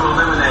going to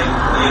eliminate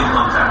the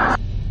income tax.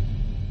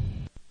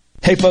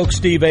 Hey folks,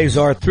 Steve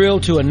Azar,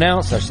 thrilled to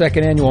announce our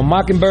second annual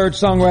Mockingbird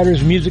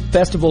Songwriters Music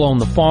Festival on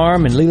the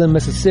farm in Leland,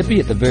 Mississippi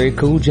at the very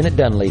cool Janet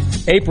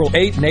Dunleavy. April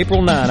 8th and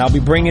April 9th, I'll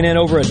be bringing in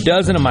over a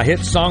dozen of my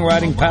hit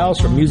songwriting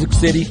pals from Music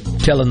City,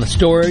 telling the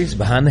stories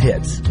behind the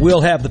hits.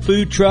 We'll have the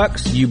food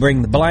trucks, you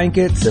bring the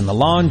blankets and the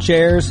lawn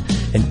chairs,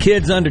 and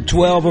kids under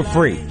 12 are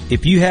free.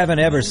 If you haven't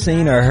ever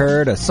seen or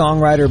heard a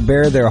songwriter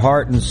bare their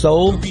heart and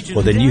soul,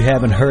 well then you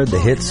haven't heard the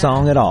hit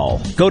song at all.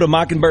 Go to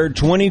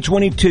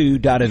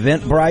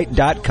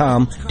mockingbird2022.eventbrite.com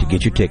to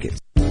get your tickets.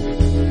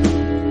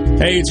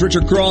 Hey, it's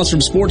Richard Cross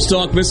from Sports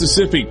Talk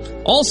Mississippi.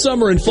 All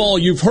summer and fall,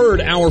 you've heard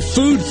our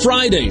Food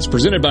Fridays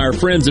presented by our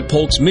friends at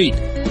Polk's Meat.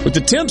 With the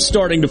temps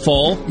starting to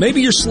fall,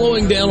 maybe you're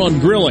slowing down on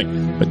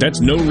grilling, but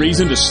that's no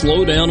reason to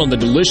slow down on the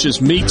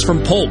delicious meats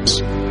from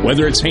Polk's.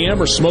 Whether it's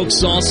ham or smoked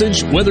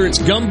sausage, whether it's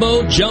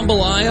gumbo,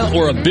 jambalaya,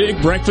 or a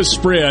big breakfast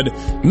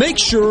spread, make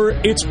sure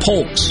it's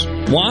Polk's.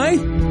 Why?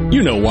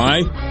 You know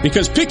why.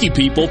 Because picky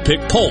people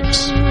pick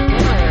Polk's.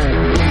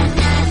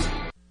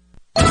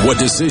 What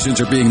decisions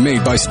are being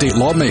made by state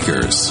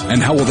lawmakers,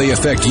 and how will they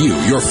affect you,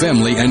 your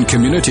family, and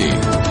community?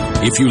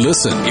 If you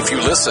listen,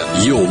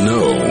 you'll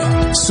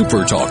know.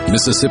 Super Talk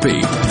Mississippi,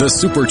 the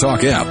Super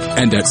Talk app,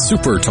 and at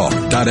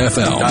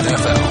supertalk.fl.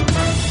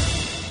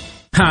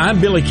 Hi,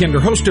 I'm Billy Kinder,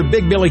 host of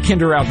Big Billy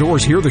Kinder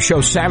Outdoors here. The show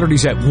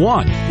Saturdays at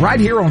 1, right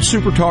here on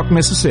Super Talk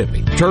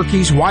Mississippi.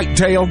 Turkeys,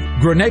 whitetail,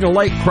 Grenada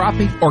Lake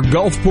crappie, or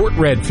Gulfport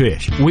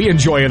redfish. We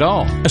enjoy it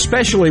all,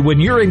 especially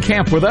when you're in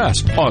camp with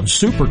us on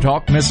Super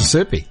Talk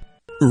Mississippi.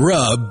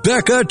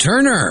 Rebecca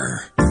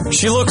Turner.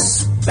 She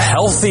looks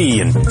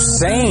healthy and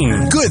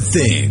sane. Good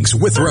Things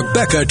with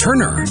Rebecca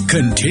Turner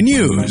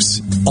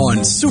continues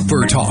on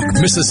Super Talk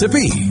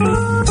Mississippi. Pick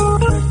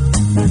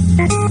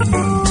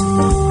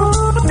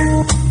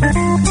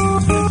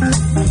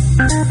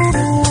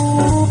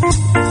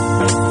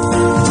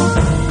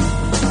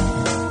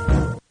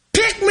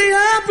me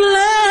up,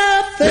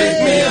 love.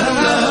 Pick me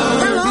up,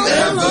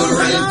 love.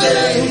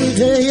 Every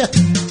day.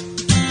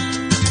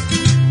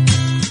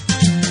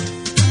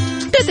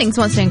 Good Things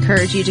wants to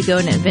encourage you to go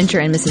on an adventure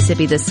in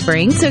Mississippi this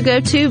spring. So go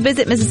to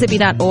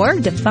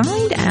visitmississippi.org to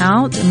find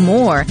out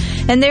more.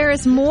 And there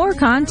is more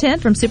content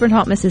from Super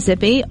Talk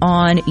Mississippi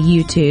on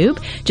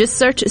YouTube. Just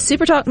search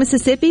Super Talk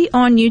Mississippi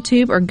on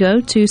YouTube or go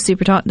to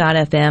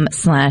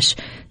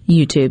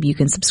supertalk.fm/YouTube. You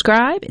can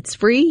subscribe. It's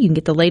free. You can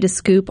get the latest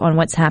scoop on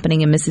what's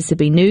happening in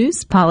Mississippi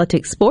news,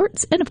 politics,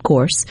 sports, and of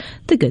course,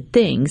 the good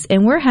things.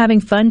 And we're having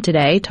fun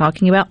today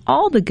talking about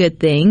all the good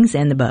things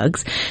and the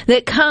bugs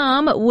that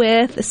come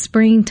with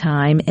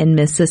springtime in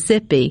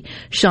Mississippi.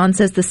 Sean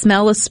says the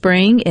smell of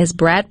spring is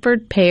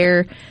Bradford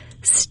pear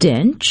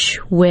stench,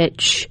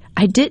 which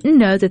I didn't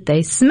know that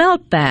they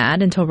smelled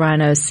bad until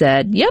Rhino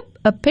said, yep,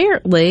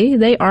 apparently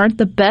they aren't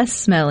the best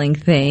smelling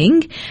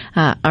thing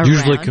around.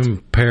 Usually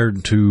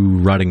compared to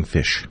rotting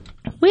fish.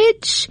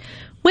 Which,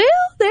 well,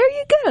 there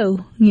you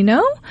go, you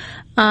know.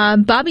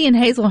 Bobby in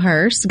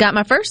Hazelhurst got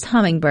my first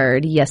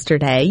hummingbird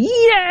yesterday.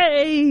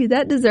 Yay!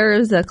 That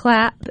deserves a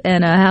clap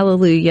and a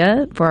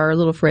hallelujah for our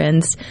little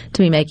friends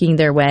to be making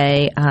their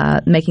way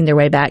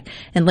back.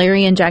 And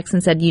Larry in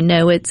Jackson said, you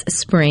know it's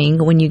spring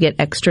when you get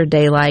extra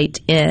daylight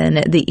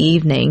in the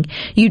evening.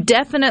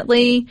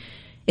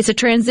 It's a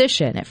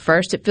transition. At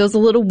first it feels a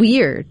little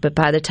weird, but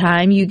by the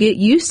time you get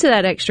used to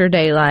that extra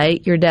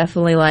daylight, you're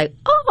definitely like,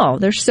 oh,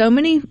 there's so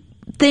many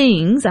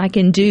things I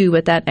can do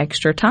with that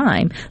extra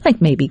time,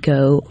 like maybe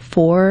go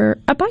for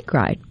a bike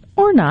ride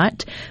or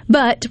not.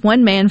 But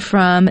one man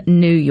from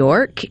New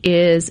York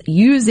is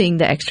using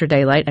the extra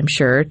daylight, I'm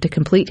sure, to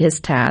complete his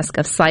task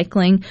of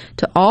cycling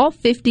to all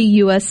 50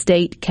 U.S.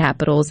 state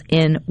capitals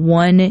in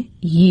 1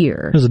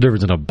 year. There's a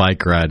difference in a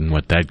bike ride and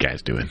what that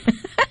guy's doing.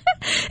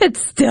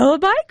 It's still a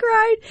bike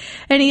ride.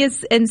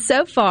 And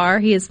so far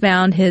he has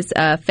found his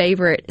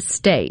favorite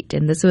state.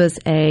 And this was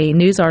a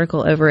news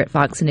article over at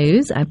Fox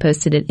News. I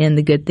posted it in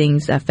the Good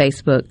Things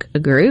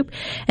Facebook group.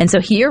 And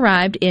so he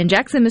arrived in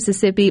Jackson,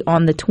 Mississippi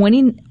on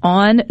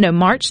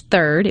March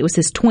 3rd. It was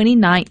his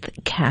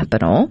 29th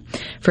capital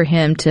for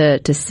him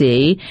to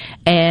see.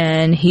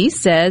 And he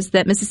says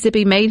that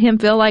Mississippi made him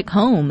feel like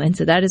home. And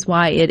so that is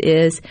why it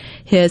is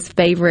his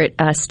favorite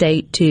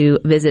state to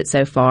visit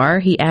so far.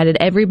 He added,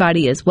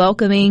 everybody is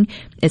welcoming.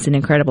 It's an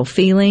incredible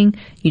feeling.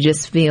 You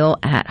just feel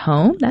at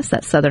home. That's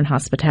that Southern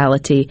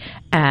hospitality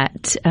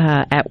at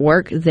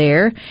work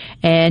there.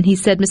 And he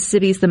said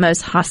Mississippi is the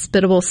most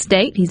hospitable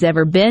state he's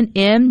ever been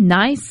in.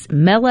 Nice,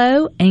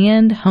 mellow,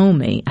 and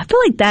homey. I feel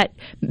like that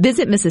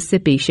Visit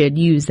Mississippi should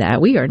use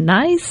that. We are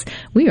nice.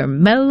 We are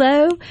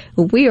mellow.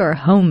 We are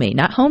homey.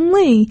 Not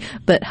homely,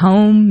 but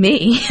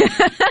homey.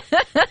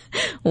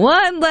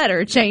 One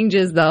letter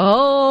changes the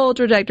whole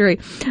trajectory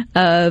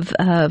of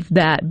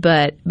that.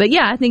 But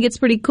yeah, I think it's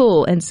pretty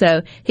cool. And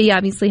so he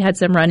obviously had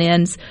some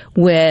run-ins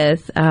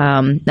with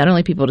not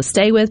only people to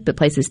stay with, but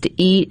places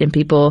to eat and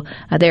people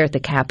there at the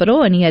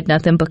Capitol. And he had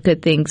nothing but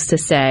good things to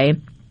say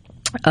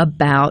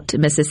about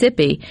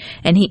Mississippi.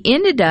 And he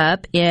ended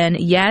up in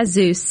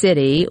Yazoo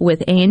City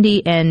with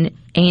Andy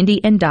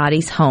and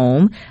Dottie's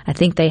home. I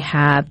think they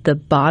have the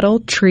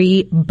Bottle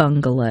Tree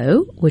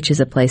Bungalow, which is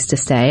a place to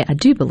stay, I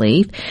do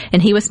believe.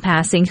 And he was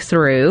passing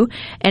through.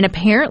 And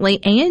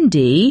apparently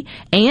Andy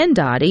and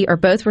Dottie are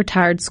both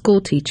retired school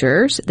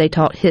teachers. They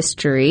taught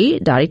history.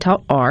 Dottie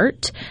taught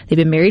art. They've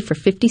been married for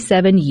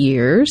 57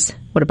 years.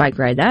 What a bike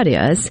ride that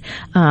is.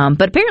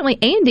 But apparently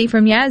Andy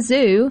from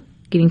Yazoo,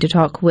 getting to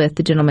talk with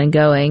the gentleman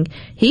going,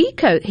 he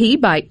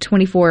biked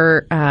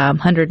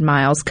 2,400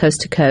 miles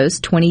coast to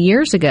coast 20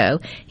 years ago.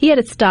 He had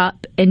to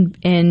stop and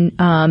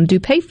do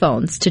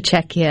payphones to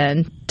check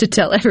in to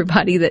tell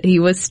everybody that he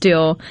was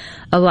still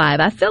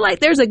alive. I feel like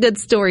there's a good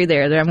story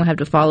there that I'm going to have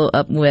to follow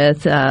up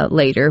with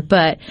later.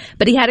 But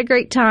he had a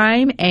great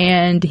time,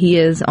 and he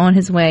is on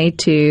his way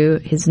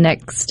to his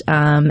next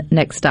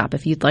stop.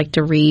 If you'd like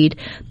to read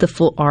the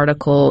full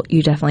article,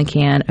 you definitely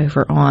can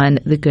over on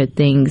the Good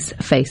Things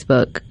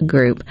Facebook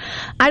group.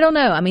 I don't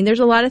know. I mean, there's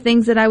a lot of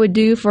things that I would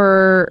do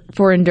for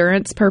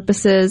endurance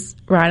purposes,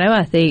 Rhino.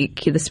 I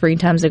think the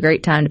springtime's a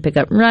great time to pick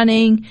up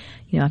running.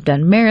 You know, I've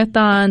done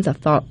marathons. I've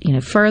thought,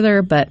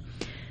 further, but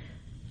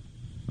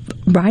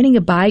riding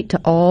a bike to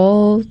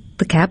all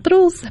the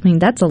capitals, I mean,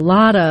 that's a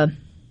lot of,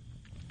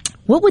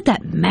 what would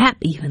that map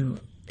even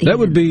that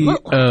would be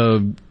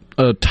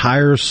a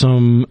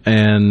tiresome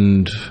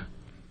and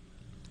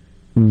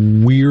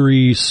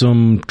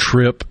wearisome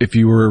trip if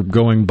you were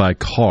going by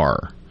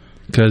car.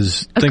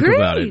 Because think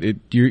about it,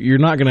 you're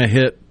not going to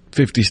hit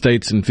 50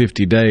 states in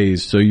 50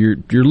 days, so you're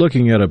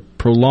looking at a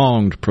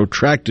prolonged,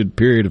 protracted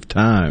period of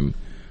time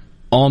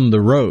on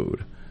the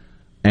road,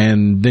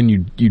 and then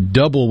you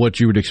double what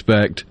you would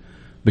expect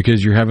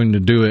because you're having to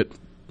do it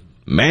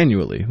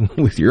manually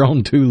with your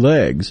own two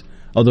legs,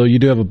 although you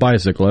do have a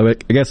bicycle. I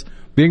guess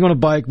being on a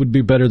bike would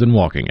be better than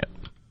walking it.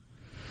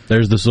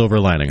 There's the silver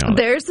lining on it.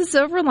 There's the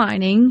silver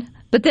lining,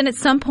 but then at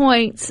some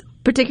points,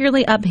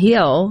 particularly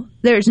uphill,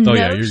 there's you're shame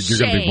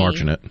going to be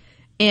marching it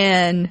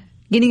in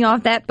getting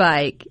off that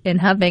bike and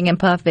huffing and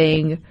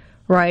puffing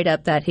right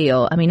up that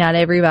hill. I mean, not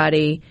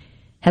everybody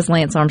has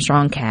Lance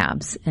Armstrong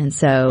calves, and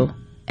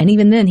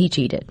even then he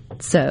cheated.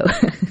 So,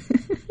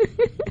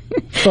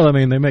 well, I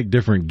mean, they make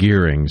different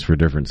gearings for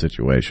different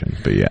situations,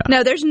 but yeah.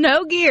 No, there's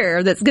no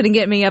gear that's going to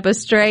get me up a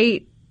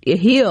straight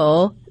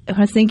hill. I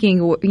was thinking,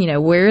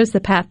 where is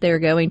the path they're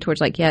going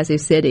towards, like Yazoo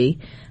City?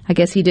 I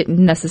guess he didn't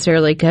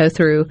necessarily go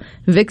through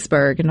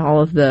Vicksburg and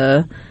all of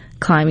the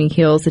climbing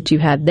hills that you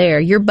had there.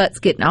 Your butt's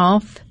getting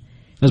off.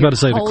 I was about to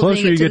say, the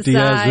closer you get to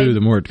Yazoo,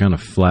 the more it kind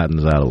of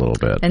flattens out a little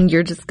bit. And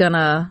you're just going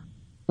to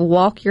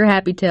walk your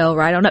happy tail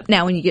right on up.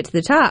 Now, when you get to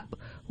the top,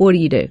 what do?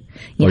 You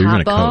you're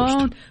going to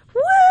coast.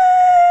 Woo!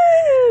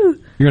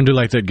 You're going to do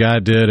like that guy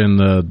did in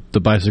the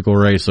bicycle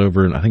race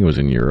over in, I think it was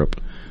in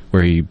Europe,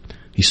 where he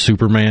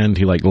Supermaned.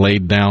 He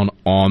laid down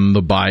on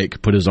the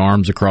bike, put his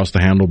arms across the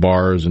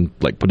handlebars, and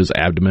put his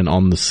abdomen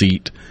on the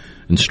seat,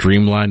 and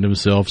streamlined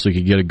himself so he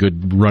could get a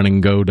good running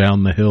go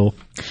down the hill.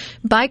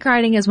 Bike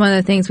riding is one of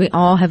the things we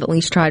all have at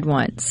least tried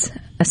once,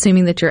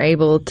 assuming that you're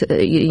able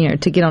to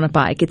to get on a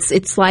bike.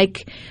 It's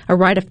like a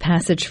rite of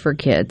passage for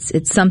kids.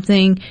 It's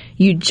something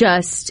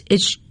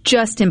it's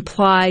just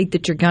implied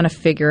that you're going to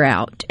figure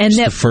out. And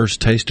it's the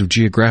first taste of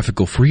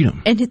geographical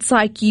freedom. And it's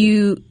like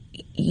you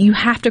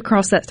have to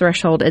cross that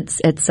threshold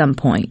at some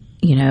point,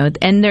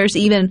 and there's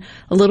even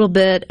a little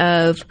bit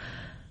of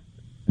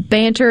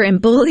banter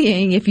and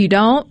bullying if you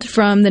don't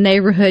from the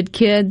neighborhood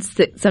kids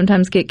that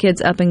sometimes get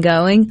kids up and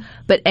going.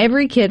 But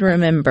every kid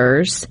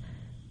remembers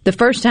the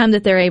first time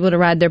that they're able to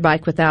ride their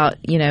bike without,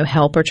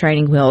 help or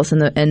training wheels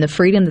and the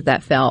freedom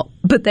that felt.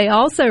 But they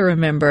also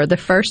remember the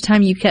first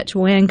time you catch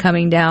wind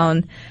coming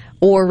down,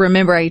 or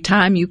remember a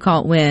time you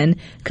caught wind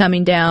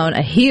coming down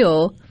a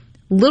hill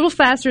a little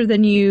faster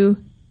than you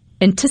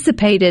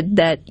anticipated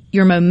that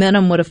your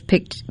momentum would have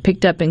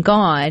picked up and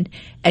gone,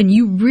 and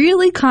you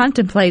really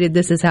contemplated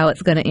this is how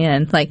it's going to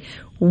end. Like,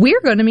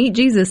 we're going to meet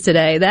Jesus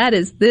today. That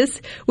is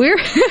this. We're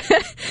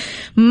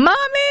Mommy!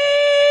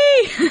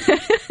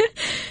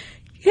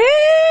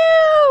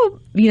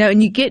 Help!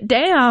 And you get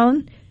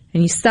down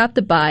and you stop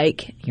the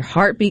bike, your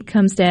heartbeat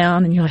comes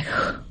down, and you're like,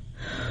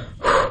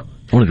 I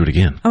want to do it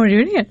again. I want to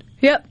do it again.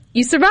 Yep.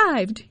 You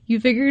survived.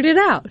 You figured it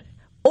out.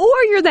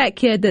 Or you're that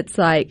kid that's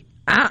like,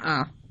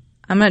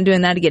 I'm not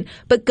doing that again.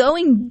 But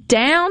going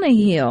down a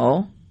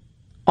hill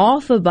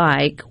off a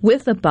bike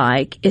with a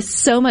bike is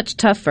so much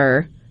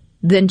tougher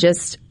than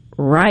just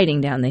riding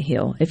down the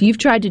hill. If you've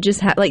tried to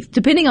just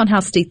depending on how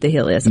steep the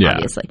hill is,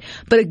 obviously.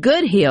 But a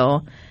good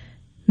hill,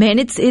 man,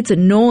 it's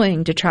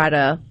annoying to try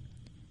to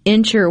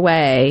inch your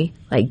way,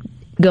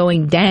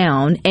 going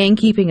down and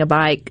keeping a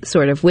bike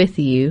sort of with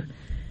you.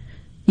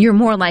 You're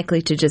more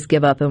likely to just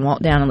give up and walk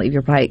down and leave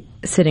your bike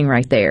sitting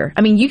right there.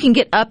 I mean, you can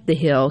get up the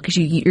hill because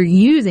you're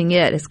using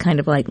it as kind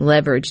of like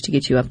leverage to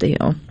get you up the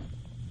hill.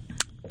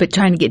 But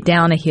trying to get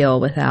down a hill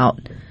without...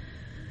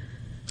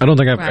 I don't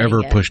think I've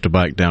ever pushed a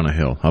bike down a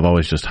hill. I've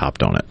always just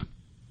hopped on it.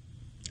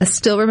 I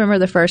still remember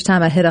the first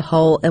time I hit a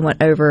hole and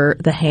went over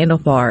the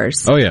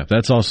handlebars. Oh yeah,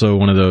 that's also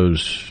one of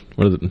those.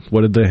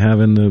 What did they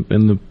have in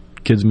the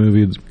kids'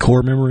 movie?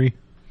 Core memory.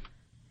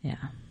 Yeah,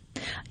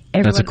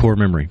 that's a core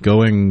memory.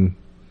 Going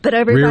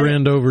rear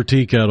end over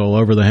tea kettle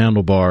over the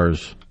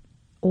handlebars,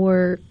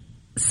 or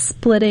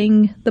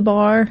splitting the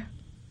bar,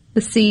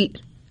 the seat.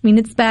 I mean,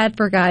 it's bad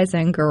for guys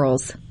and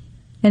girls,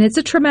 and it's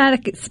a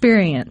traumatic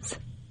experience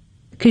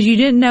because you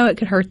didn't know it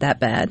could hurt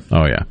that bad.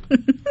 Oh yeah.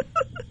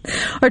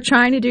 Or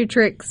trying to do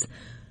tricks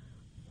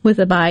with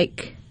a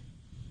bike,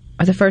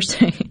 or the first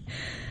thing.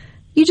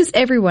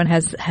 Everyone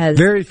has.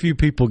 Very few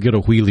people get a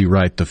wheelie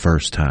right the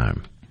first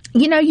time.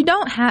 You know, you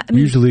don't have...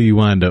 Usually you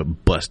wind up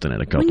busting it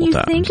a couple times. When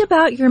you think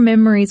about your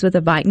memories with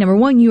a bike, number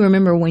one, you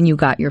remember when you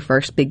got your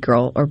first big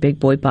girl or big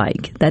boy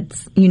bike.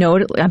 That's,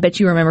 I bet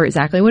you remember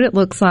exactly what it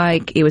looks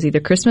like. It was either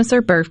Christmas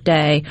or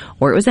birthday,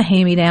 or it was a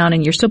hand-me-down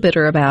and you're still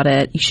bitter about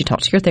it. You should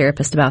talk to your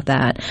therapist about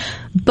that.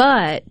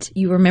 But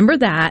you remember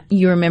that.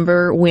 You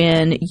remember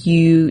when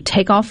you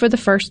take off for the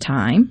first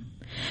time.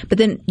 But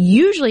then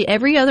usually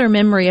every other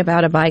memory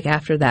about a bike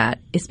after that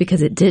is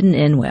because it didn't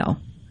end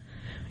well.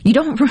 You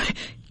don't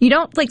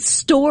like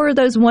store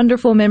those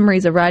wonderful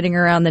memories of riding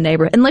around the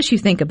neighborhood unless you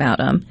think about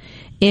them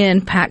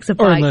in packs of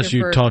bikes. Or unless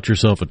you taught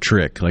yourself a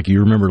trick, like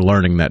you remember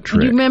learning that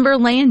trick. You remember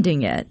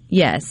landing it.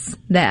 Yes,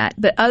 that.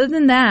 But other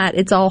than that,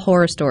 it's all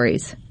horror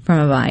stories from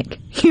a bike.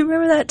 You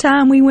remember that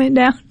time we went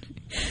down?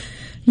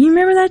 You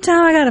remember that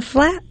time I got a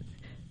flat?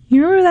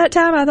 You remember that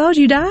time I thought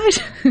you died?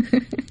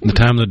 The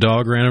time the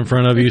dog ran in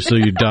front of you so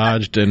you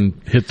dodged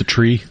and hit the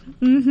tree?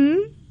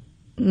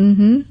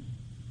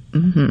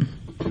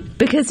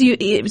 Because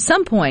at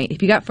some point,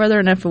 if you got further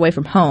enough away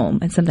from home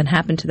and something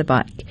happened to the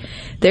bike,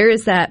 there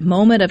is that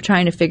moment of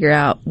trying to figure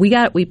out, we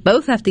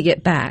both have to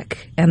get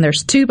back, and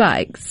there's two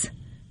bikes,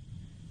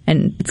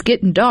 and it's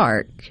getting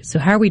dark, so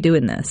how are we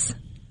doing this?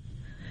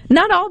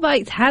 Not all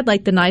bikes had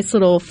like the nice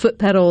little foot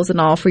pedals and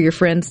all for your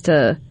friends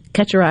to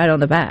catch a ride on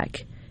the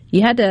back.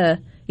 You had to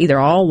either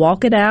all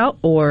walk it out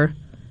or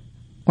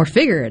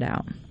figure it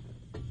out.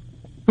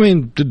 I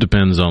mean, it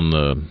depends on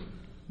the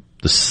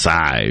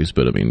size,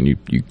 but I mean, you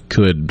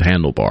could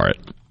handlebar it.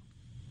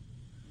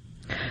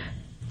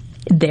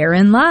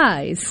 Therein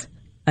lies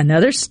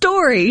another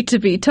story to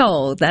be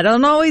told. That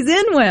don't always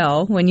end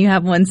well when you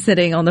have one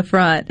sitting on the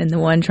front and the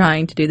one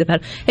trying to do the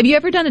pedal. Have you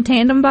ever done a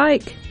tandem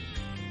bike?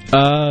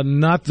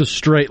 Not the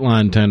straight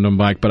line tandem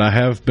bike, but I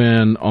have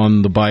been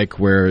on the bike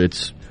where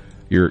it's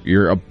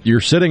you're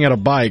sitting at a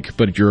bike,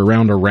 but you're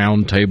around a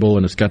round table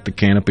and it's got the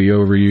canopy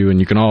over you, and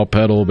you can all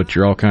pedal, but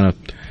you're all kind of.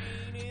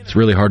 It's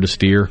really hard to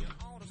steer.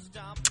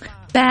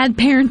 Bad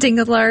parenting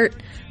alert.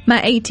 My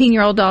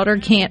 18-year-old daughter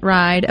can't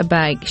ride a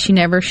bike. She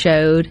never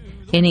showed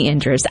any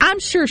interest. I'm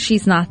sure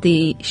she's not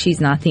the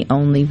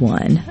only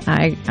one.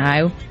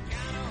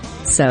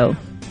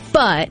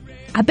 But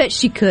I bet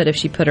she could if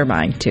she put her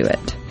mind to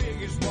it.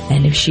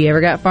 And if she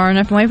ever got far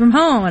enough away from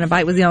home and a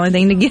bike was the only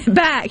thing to get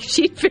back,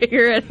 she'd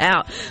figure it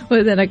out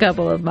within a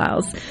couple of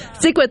miles.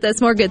 Stick with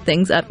us. More good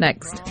things up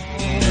next.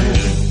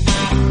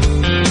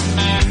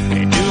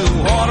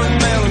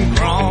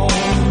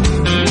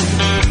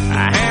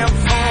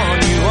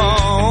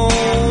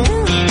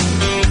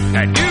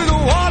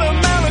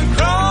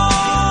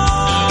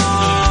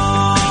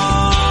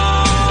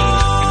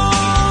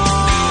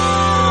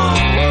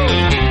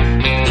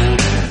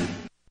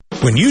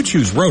 When you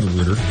choose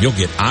Roto-Rooter, you'll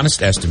get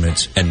honest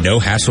estimates and no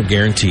hassle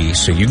guarantees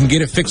so you can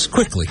get it fixed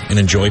quickly and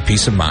enjoy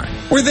peace of mind.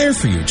 We're there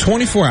for you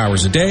 24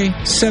 hours a day,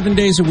 7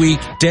 days a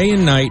week, day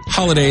and night,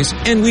 holidays,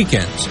 and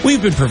weekends.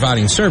 We've been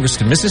providing service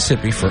to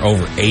Mississippi for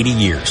over 80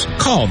 years.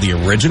 Call the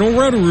original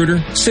Roto-Rooter,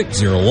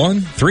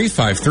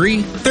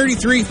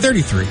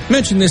 601-353-3333.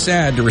 Mention this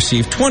ad to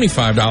receive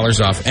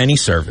 $25 off any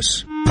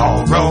service.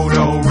 Call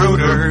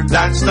Roto-Rooter,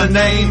 that's the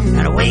name.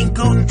 And away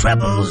go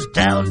troubles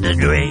down the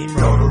drain.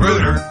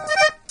 Roto-Rooter.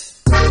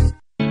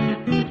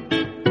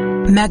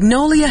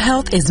 Magnolia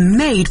Health is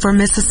made for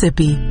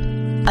Mississippi.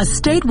 A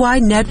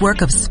statewide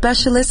network of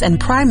specialists and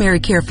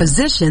primary care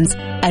physicians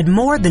at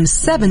more than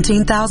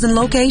 17,000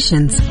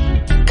 locations.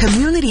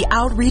 Community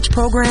outreach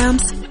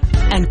programs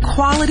and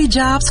quality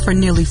jobs for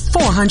nearly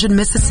 400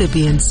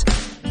 Mississippians.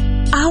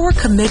 Our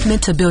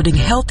commitment to building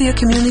healthier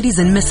communities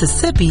in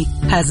Mississippi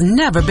has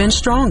never been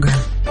stronger.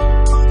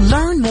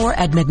 Learn more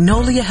at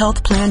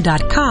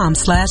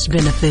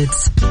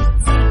magnoliahealthplan.com/benefits.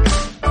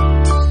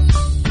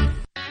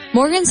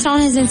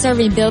 Morganstone has been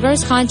serving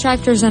builders,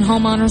 contractors, and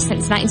homeowners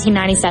since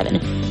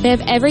 1997. They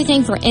have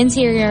everything for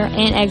interior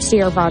and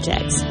exterior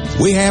projects.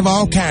 We have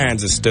all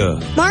kinds of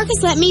stuff.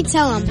 Marcus, let me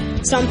tell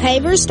them. Stone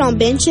pavers, stone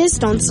benches,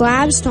 stone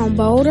slabs, stone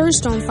boulders,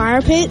 stone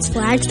fire pits,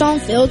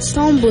 flagstone,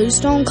 fieldstone,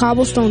 bluestone,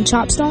 cobblestone,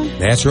 chopstone.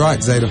 That's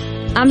right, Zeta.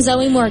 I'm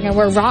Zoe Morgan.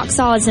 We're rock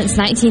solid since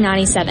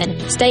 1997.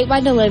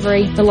 Statewide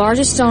delivery, the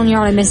largest stone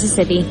yard in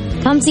Mississippi.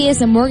 Come see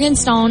us at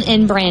Morganstone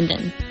in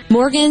Brandon.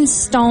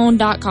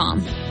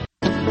 Morganstone.com.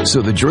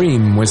 So the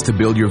dream was to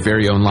build your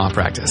very own law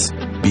practice.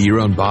 Be your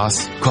own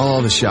boss, call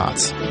all the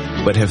shots.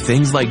 But have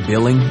things like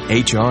billing,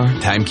 HR,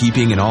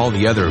 timekeeping, and all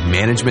the other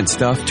management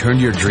stuff turned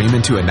your dream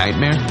into a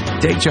nightmare?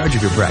 Take charge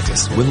of your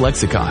practice with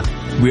Lexicon.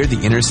 We're the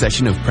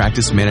intersection of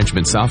practice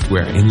management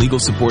software and legal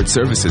support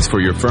services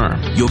for your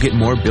firm. You'll get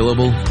more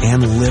billable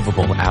and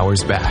livable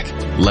hours back.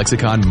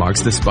 Lexicon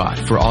marks the spot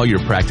for all your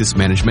practice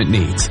management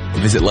needs.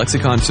 Visit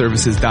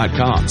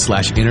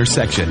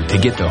lexiconservices.com/intersection to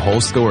get the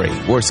whole story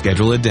or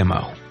schedule a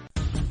demo.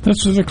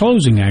 This is the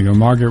closing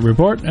agri-market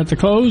report. At the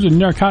close, the New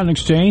York Cotton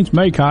Exchange,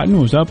 May cotton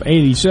was up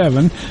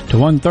 87 to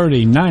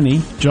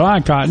 130.90. July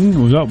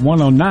cotton was up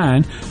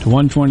 109 to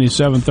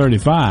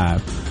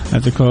 127.35.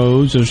 At the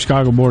close of the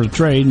Chicago Board of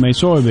Trade, May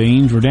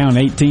soybeans were down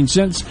 18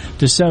 cents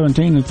to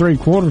 17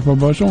 3/4 per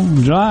bushel.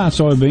 July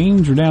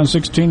soybeans were down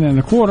 16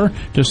 1/4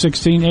 to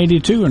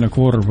 16.82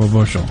 1/4 per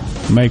bushel.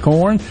 May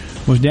corn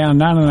was down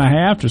 9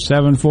 1/2 to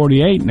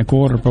 7.48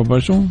 1/4 per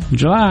bushel.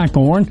 July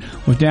corn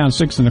was down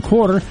 6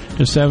 1/4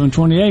 to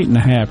 7.28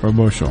 1/2 per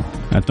bushel.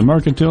 At the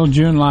mercantile,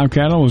 June live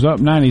cattle was up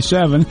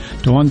 97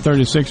 to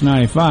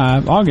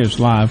 136.95.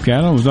 August live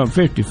cattle was up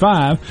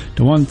 55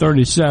 to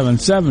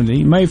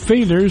 137.70. May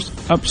feeders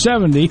up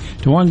 70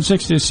 to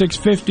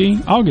 166.50.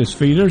 August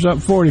feeders up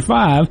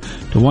 45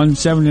 to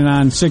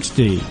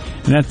 179.60.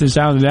 And at this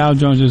hour, the Dow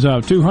Jones is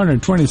up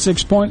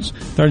 226 points,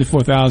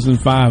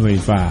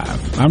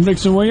 34,585. I'm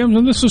Dixon Williams,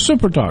 and this is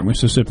Super Talk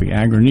Mississippi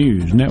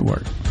Agri-News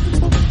Network.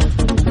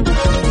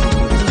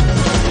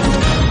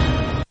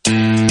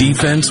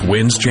 Defense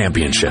wins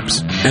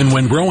championships. And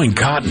when growing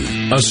cotton,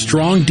 a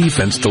strong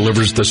defense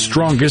delivers the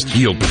strongest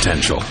yield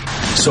potential.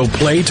 So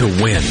play to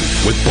win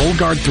with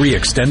Bollgard 3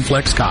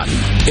 XtendFlex cotton.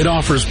 It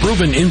offers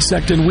proven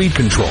insect and weed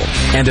control,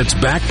 and it's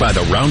backed by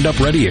the Roundup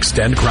Ready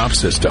Extend crop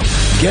system.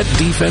 Get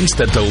defense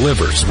that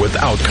delivers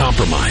without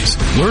compromise.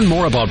 Learn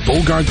more about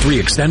Bollgard 3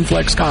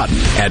 XtendFlex cotton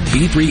at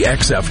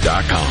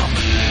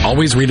b3xf.com.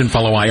 Always read and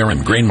follow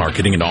IRM, grain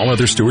marketing, and all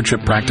other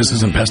stewardship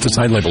practices and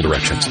pesticide label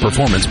directions.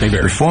 Performance may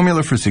vary. The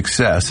formula for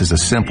success is a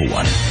simple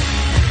one.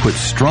 Put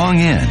strong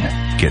in,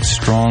 get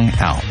strong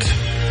out.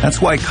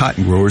 That's why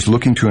cotton growers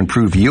looking to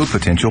improve yield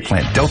potential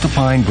plant Delta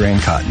Pine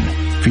brand cotton,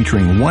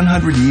 featuring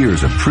 100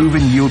 years of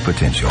proven yield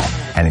potential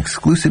and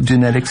exclusive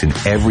genetics in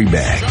every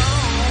bag.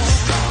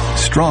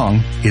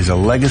 Strong is a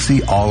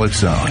legacy all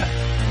its own.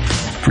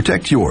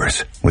 Protect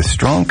yours with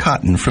strong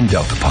cotton from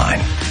Delta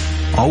Pine.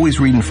 Always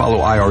read and follow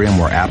IRM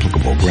where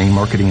applicable, grain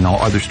marketing, and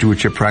all other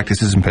stewardship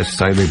practices and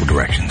pesticide label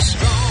directions.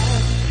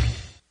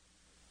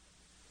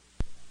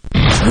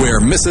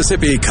 Where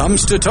Mississippi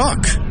comes to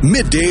talk.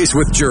 Middays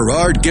with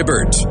Gerard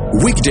Gibbert.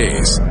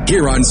 Weekdays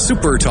here on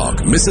Super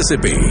Talk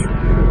Mississippi.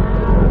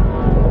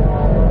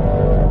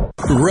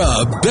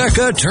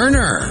 Rebecca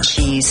Turner.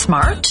 She's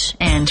smart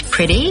and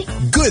pretty.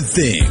 Good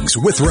Things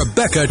with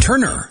Rebecca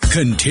Turner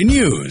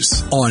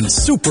continues on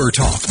Super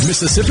Talk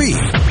Mississippi.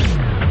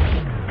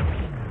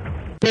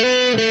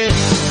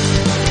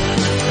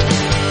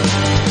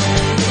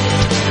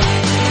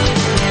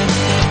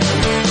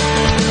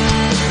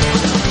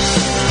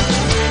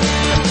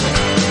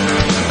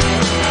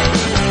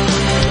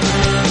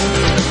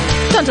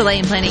 Don't delay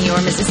in planning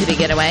your Mississippi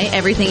getaway.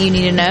 Everything you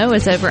need to know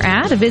is over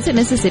at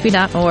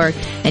visitmississippi.org.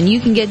 And you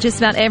can get just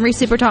about every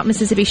Super Talk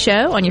Mississippi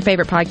show on your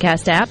favorite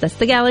podcast app. That's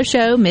The Gallo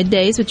Show,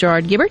 Middays with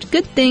Gerard Gibbert,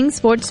 Good Things,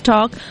 Sports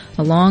Talk,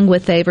 along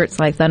with favorites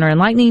like Thunder and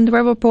Lightning, The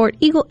Rebel Report,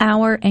 Eagle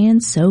Hour,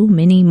 and so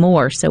many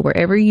more. So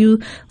wherever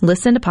you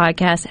listen to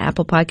podcasts,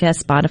 Apple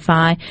Podcasts,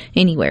 Spotify,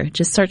 anywhere,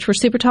 just search for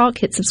Super Talk,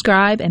 hit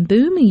subscribe, and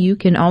boom, you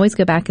can always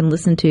go back and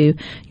listen to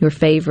your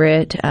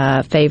favorite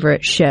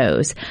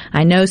shows.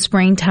 I know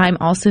springtime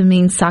also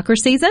means soccer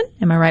season.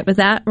 Am I right with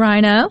that,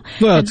 Rhino?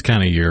 Well, it's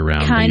kind of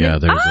year-round. Yeah,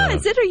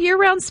 is it a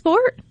year-round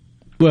sport?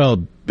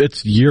 Well,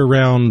 it's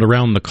year-round,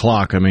 around the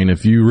clock. I mean,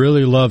 if you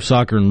really love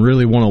soccer and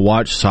really want to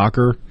watch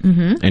soccer,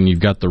 and you've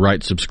got the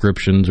right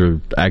subscriptions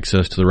or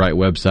access to the right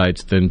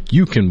websites, then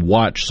you can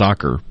watch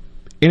soccer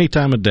any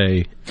time of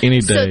day, any day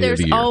of the year.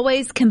 So there's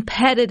always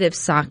competitive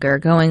soccer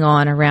going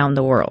on around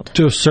the world.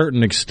 To a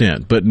certain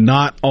extent, but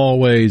not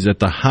always at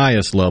the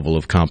highest level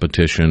of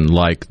competition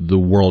like the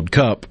World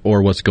Cup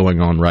or what's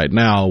going on right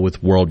now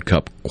with World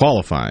Cup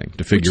qualifying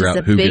to figure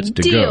out who gets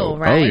to go.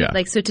 Right? Oh, yeah.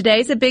 Like, so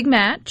today's a big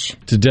match.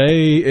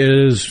 Today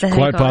is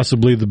quite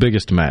possibly the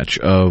biggest match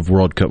of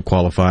World Cup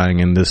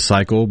qualifying in this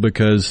cycle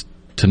because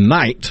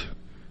tonight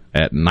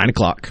at 9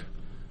 o'clock.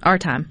 Our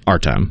time,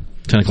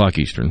 10 o'clock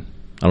Eastern.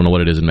 I don't know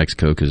what it is in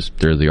Mexico because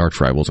they're the arch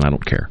rivals and I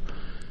don't care.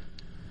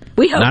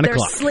 We hope they're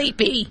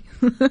sleepy.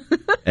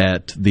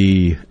 At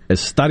the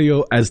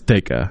Estadio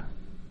Azteca.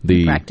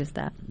 Practice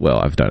that. Well,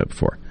 I've done it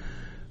before.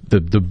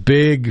 The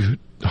big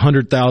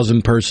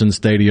 100,000 person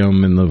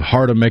stadium in the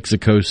heart of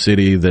Mexico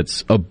City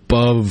that's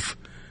above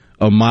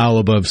a mile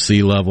above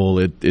sea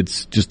level.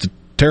 It's just a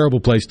terrible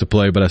place to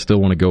play, but I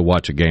still want to go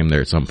watch a game there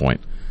at some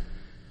point.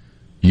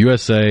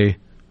 USA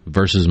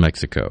versus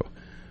Mexico.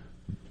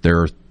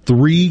 There are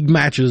 3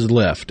 matches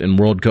left in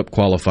World Cup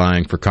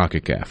qualifying for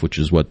CONCACAF, which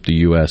is what the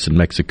U.S. and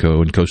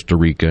Mexico and Costa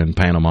Rica and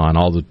Panama and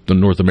all the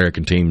North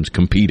American teams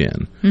compete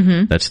in.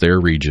 Mm-hmm. That's their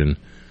region.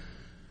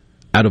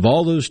 Out of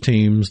all those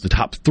teams, the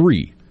top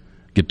 3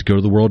 get to go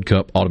to the World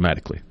Cup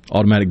automatically.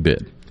 Automatic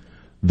bid.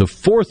 The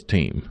 4th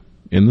team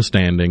in the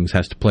standings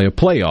has to play a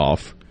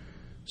playoff,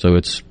 so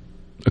it's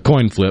a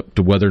coin flip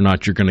to whether or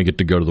not you're going to get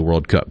to go to the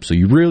World Cup. So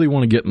you really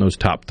want to get in those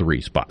top 3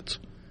 spots.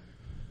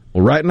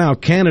 Well, right now,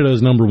 Canada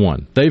is number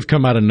 1. They've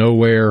come out of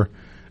nowhere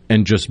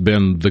and just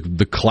been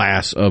the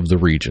class of the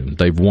region.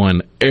 They've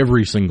won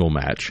every single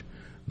match.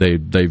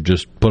 They've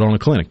just put on a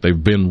clinic.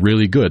 They've been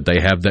really good.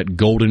 They have that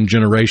golden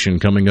generation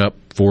coming up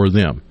for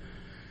them.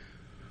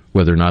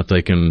 Whether or not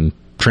they can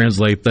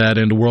translate that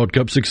into World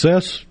Cup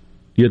success,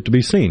 yet to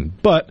be seen.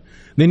 But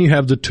then you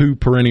have the 2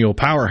 perennial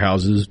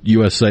powerhouses,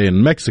 USA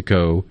and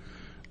Mexico,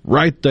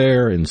 right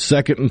there in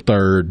 2nd and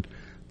 3rd,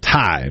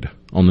 tied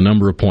on the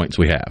number of points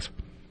we have.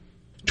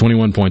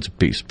 21 points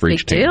apiece for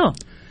each team. Big deal.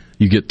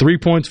 You get 3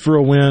 points for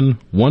a win,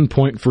 1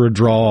 point for a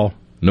draw,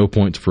 no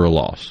points for a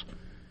loss.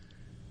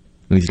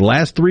 In these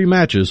last 3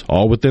 matches,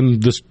 all within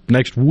this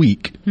next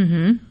week,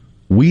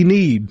 we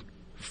need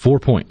 4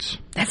 points.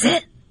 That's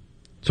it.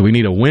 So we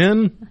need a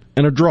win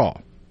and a draw.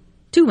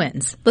 2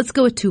 wins. Let's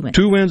go with 2 wins.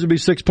 2 wins would be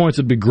 6 points.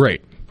 It'd be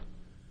great.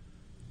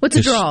 What's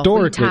a draw?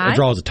 Historically, a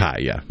draw is a tie,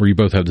 yeah, where you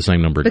both have the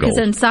same number of goals.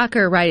 Because in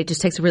soccer, right, it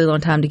just takes a really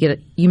long time to get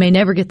it. You may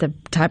never get the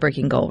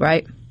tie-breaking goal,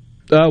 right?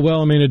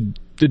 Well, I mean,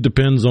 it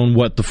depends on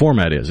what the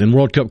format is. In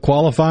World Cup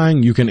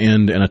qualifying, you can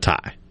end in a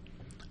tie.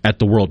 At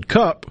the World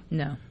Cup,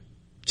 no.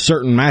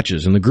 Certain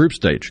matches in the group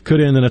stage could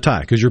end in a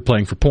tie because you're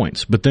playing for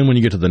points. But then when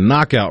you get to the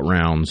knockout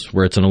rounds,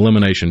 where it's an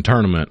elimination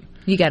tournament,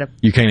 you can't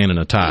end in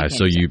a tie.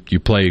 So you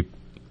play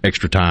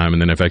extra time,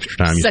 and then if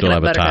extra time you still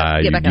have a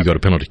tie, you go to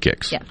penalty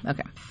kicks. Yeah,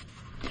 okay.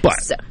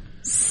 But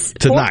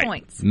tonight, 4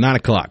 points. 9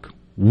 o'clock,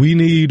 we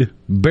need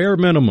bare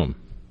minimum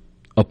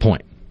a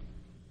point.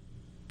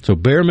 So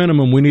bare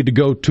minimum, we need to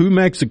go to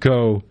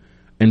Mexico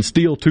and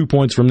steal 2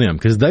 points from them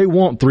because they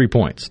want 3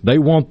 points. They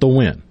want the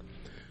win.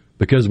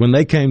 Because when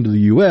they came to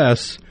the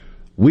U.S.,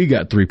 we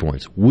got 3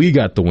 points. We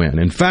got the win.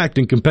 In fact,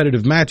 in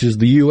competitive matches,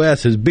 the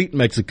U.S. has beat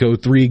Mexico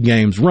 3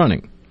 games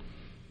running.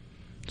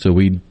 So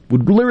we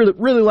would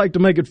really like to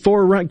make it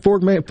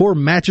 4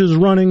 matches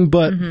running,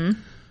 but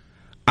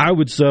I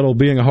would settle,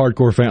 being a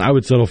hardcore fan, I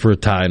would settle for a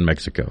tie in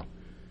Mexico.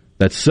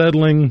 That's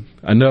settling,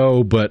 I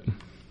know, but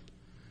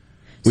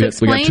we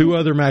got 2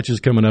 other matches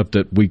coming up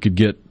that we could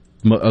get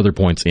other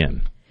points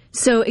in.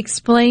 So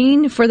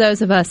explain for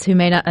those of us who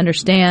may not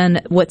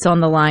understand what's on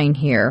the line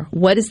here.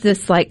 What is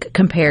this like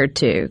compared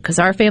to? Because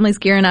our family's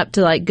gearing up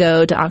to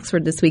go to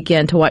Oxford this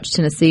weekend to watch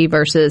Tennessee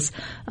versus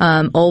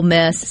Ole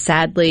Miss.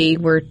 Sadly,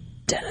 we're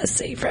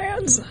Tennessee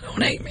fans.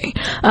 Don't hate me.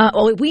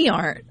 Well, we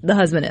aren't. The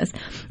husband is.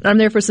 I'm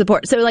there for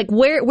support. So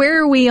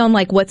where are we on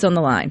what's on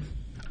the line?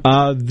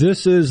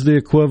 This is the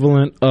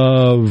equivalent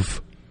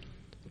of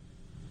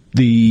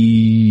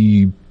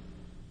the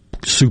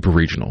Super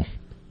Regional.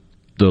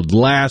 The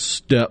last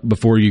step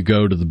before you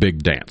go to the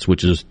big dance,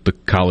 which is the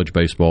College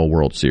Baseball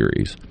World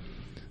Series.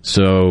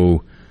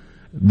 So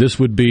this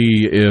would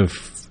be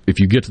if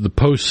you get to the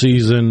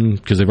postseason,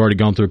 because they've already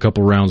gone through a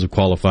couple rounds of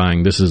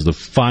qualifying, this is the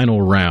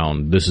final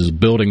round. This is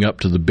building up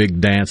to the big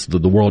dance, the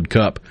World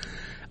Cup.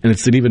 And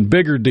it's an even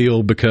bigger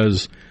deal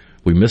because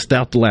we missed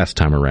out the last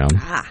time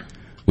around.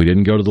 We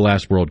didn't go to the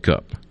last World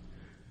Cup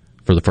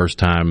for the first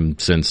time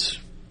since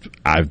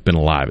I've been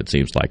alive, it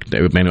seems like.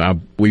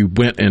 We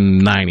went in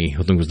 90. I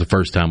think it was the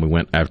first time we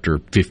went after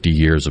 50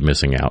 years of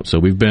missing out. So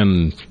we've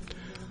been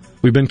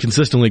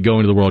consistently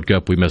going to the World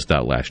Cup. We missed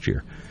out last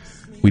year.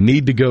 We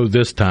need to go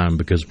this time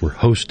because we're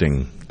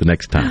hosting the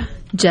next time.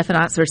 Jeff in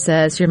Oxford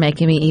says, you're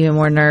making me even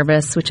more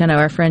nervous, which I know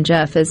our friend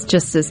Jeff is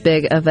just as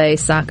big of a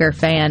soccer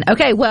fan.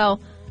 Okay, well,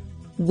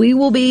 we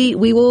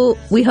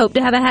hope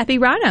to have a happy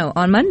Rhino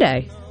on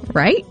Monday,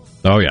 right?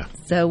 Oh, yeah.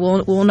 So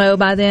we'll know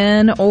by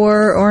then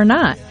or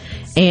not.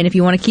 And if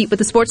you want to keep with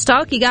the Sports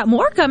Talk, you got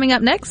more coming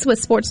up next with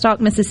Sports Talk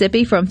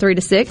Mississippi from 3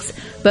 to 6.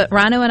 But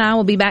Rhino and I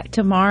will be back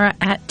tomorrow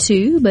at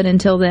 2. But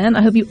until then,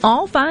 I hope you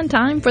all find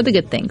time for the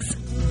good things.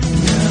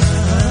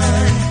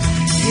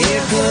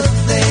 Good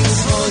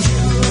things for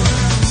you.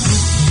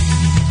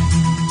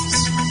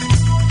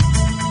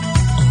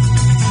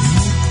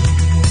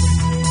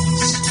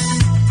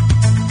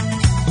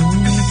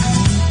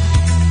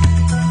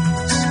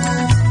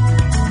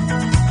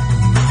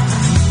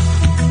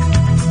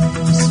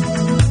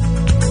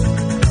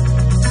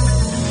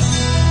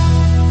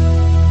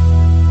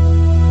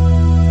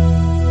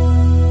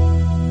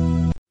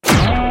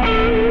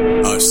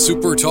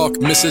 Super Talk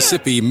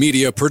Mississippi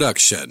Media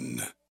Production.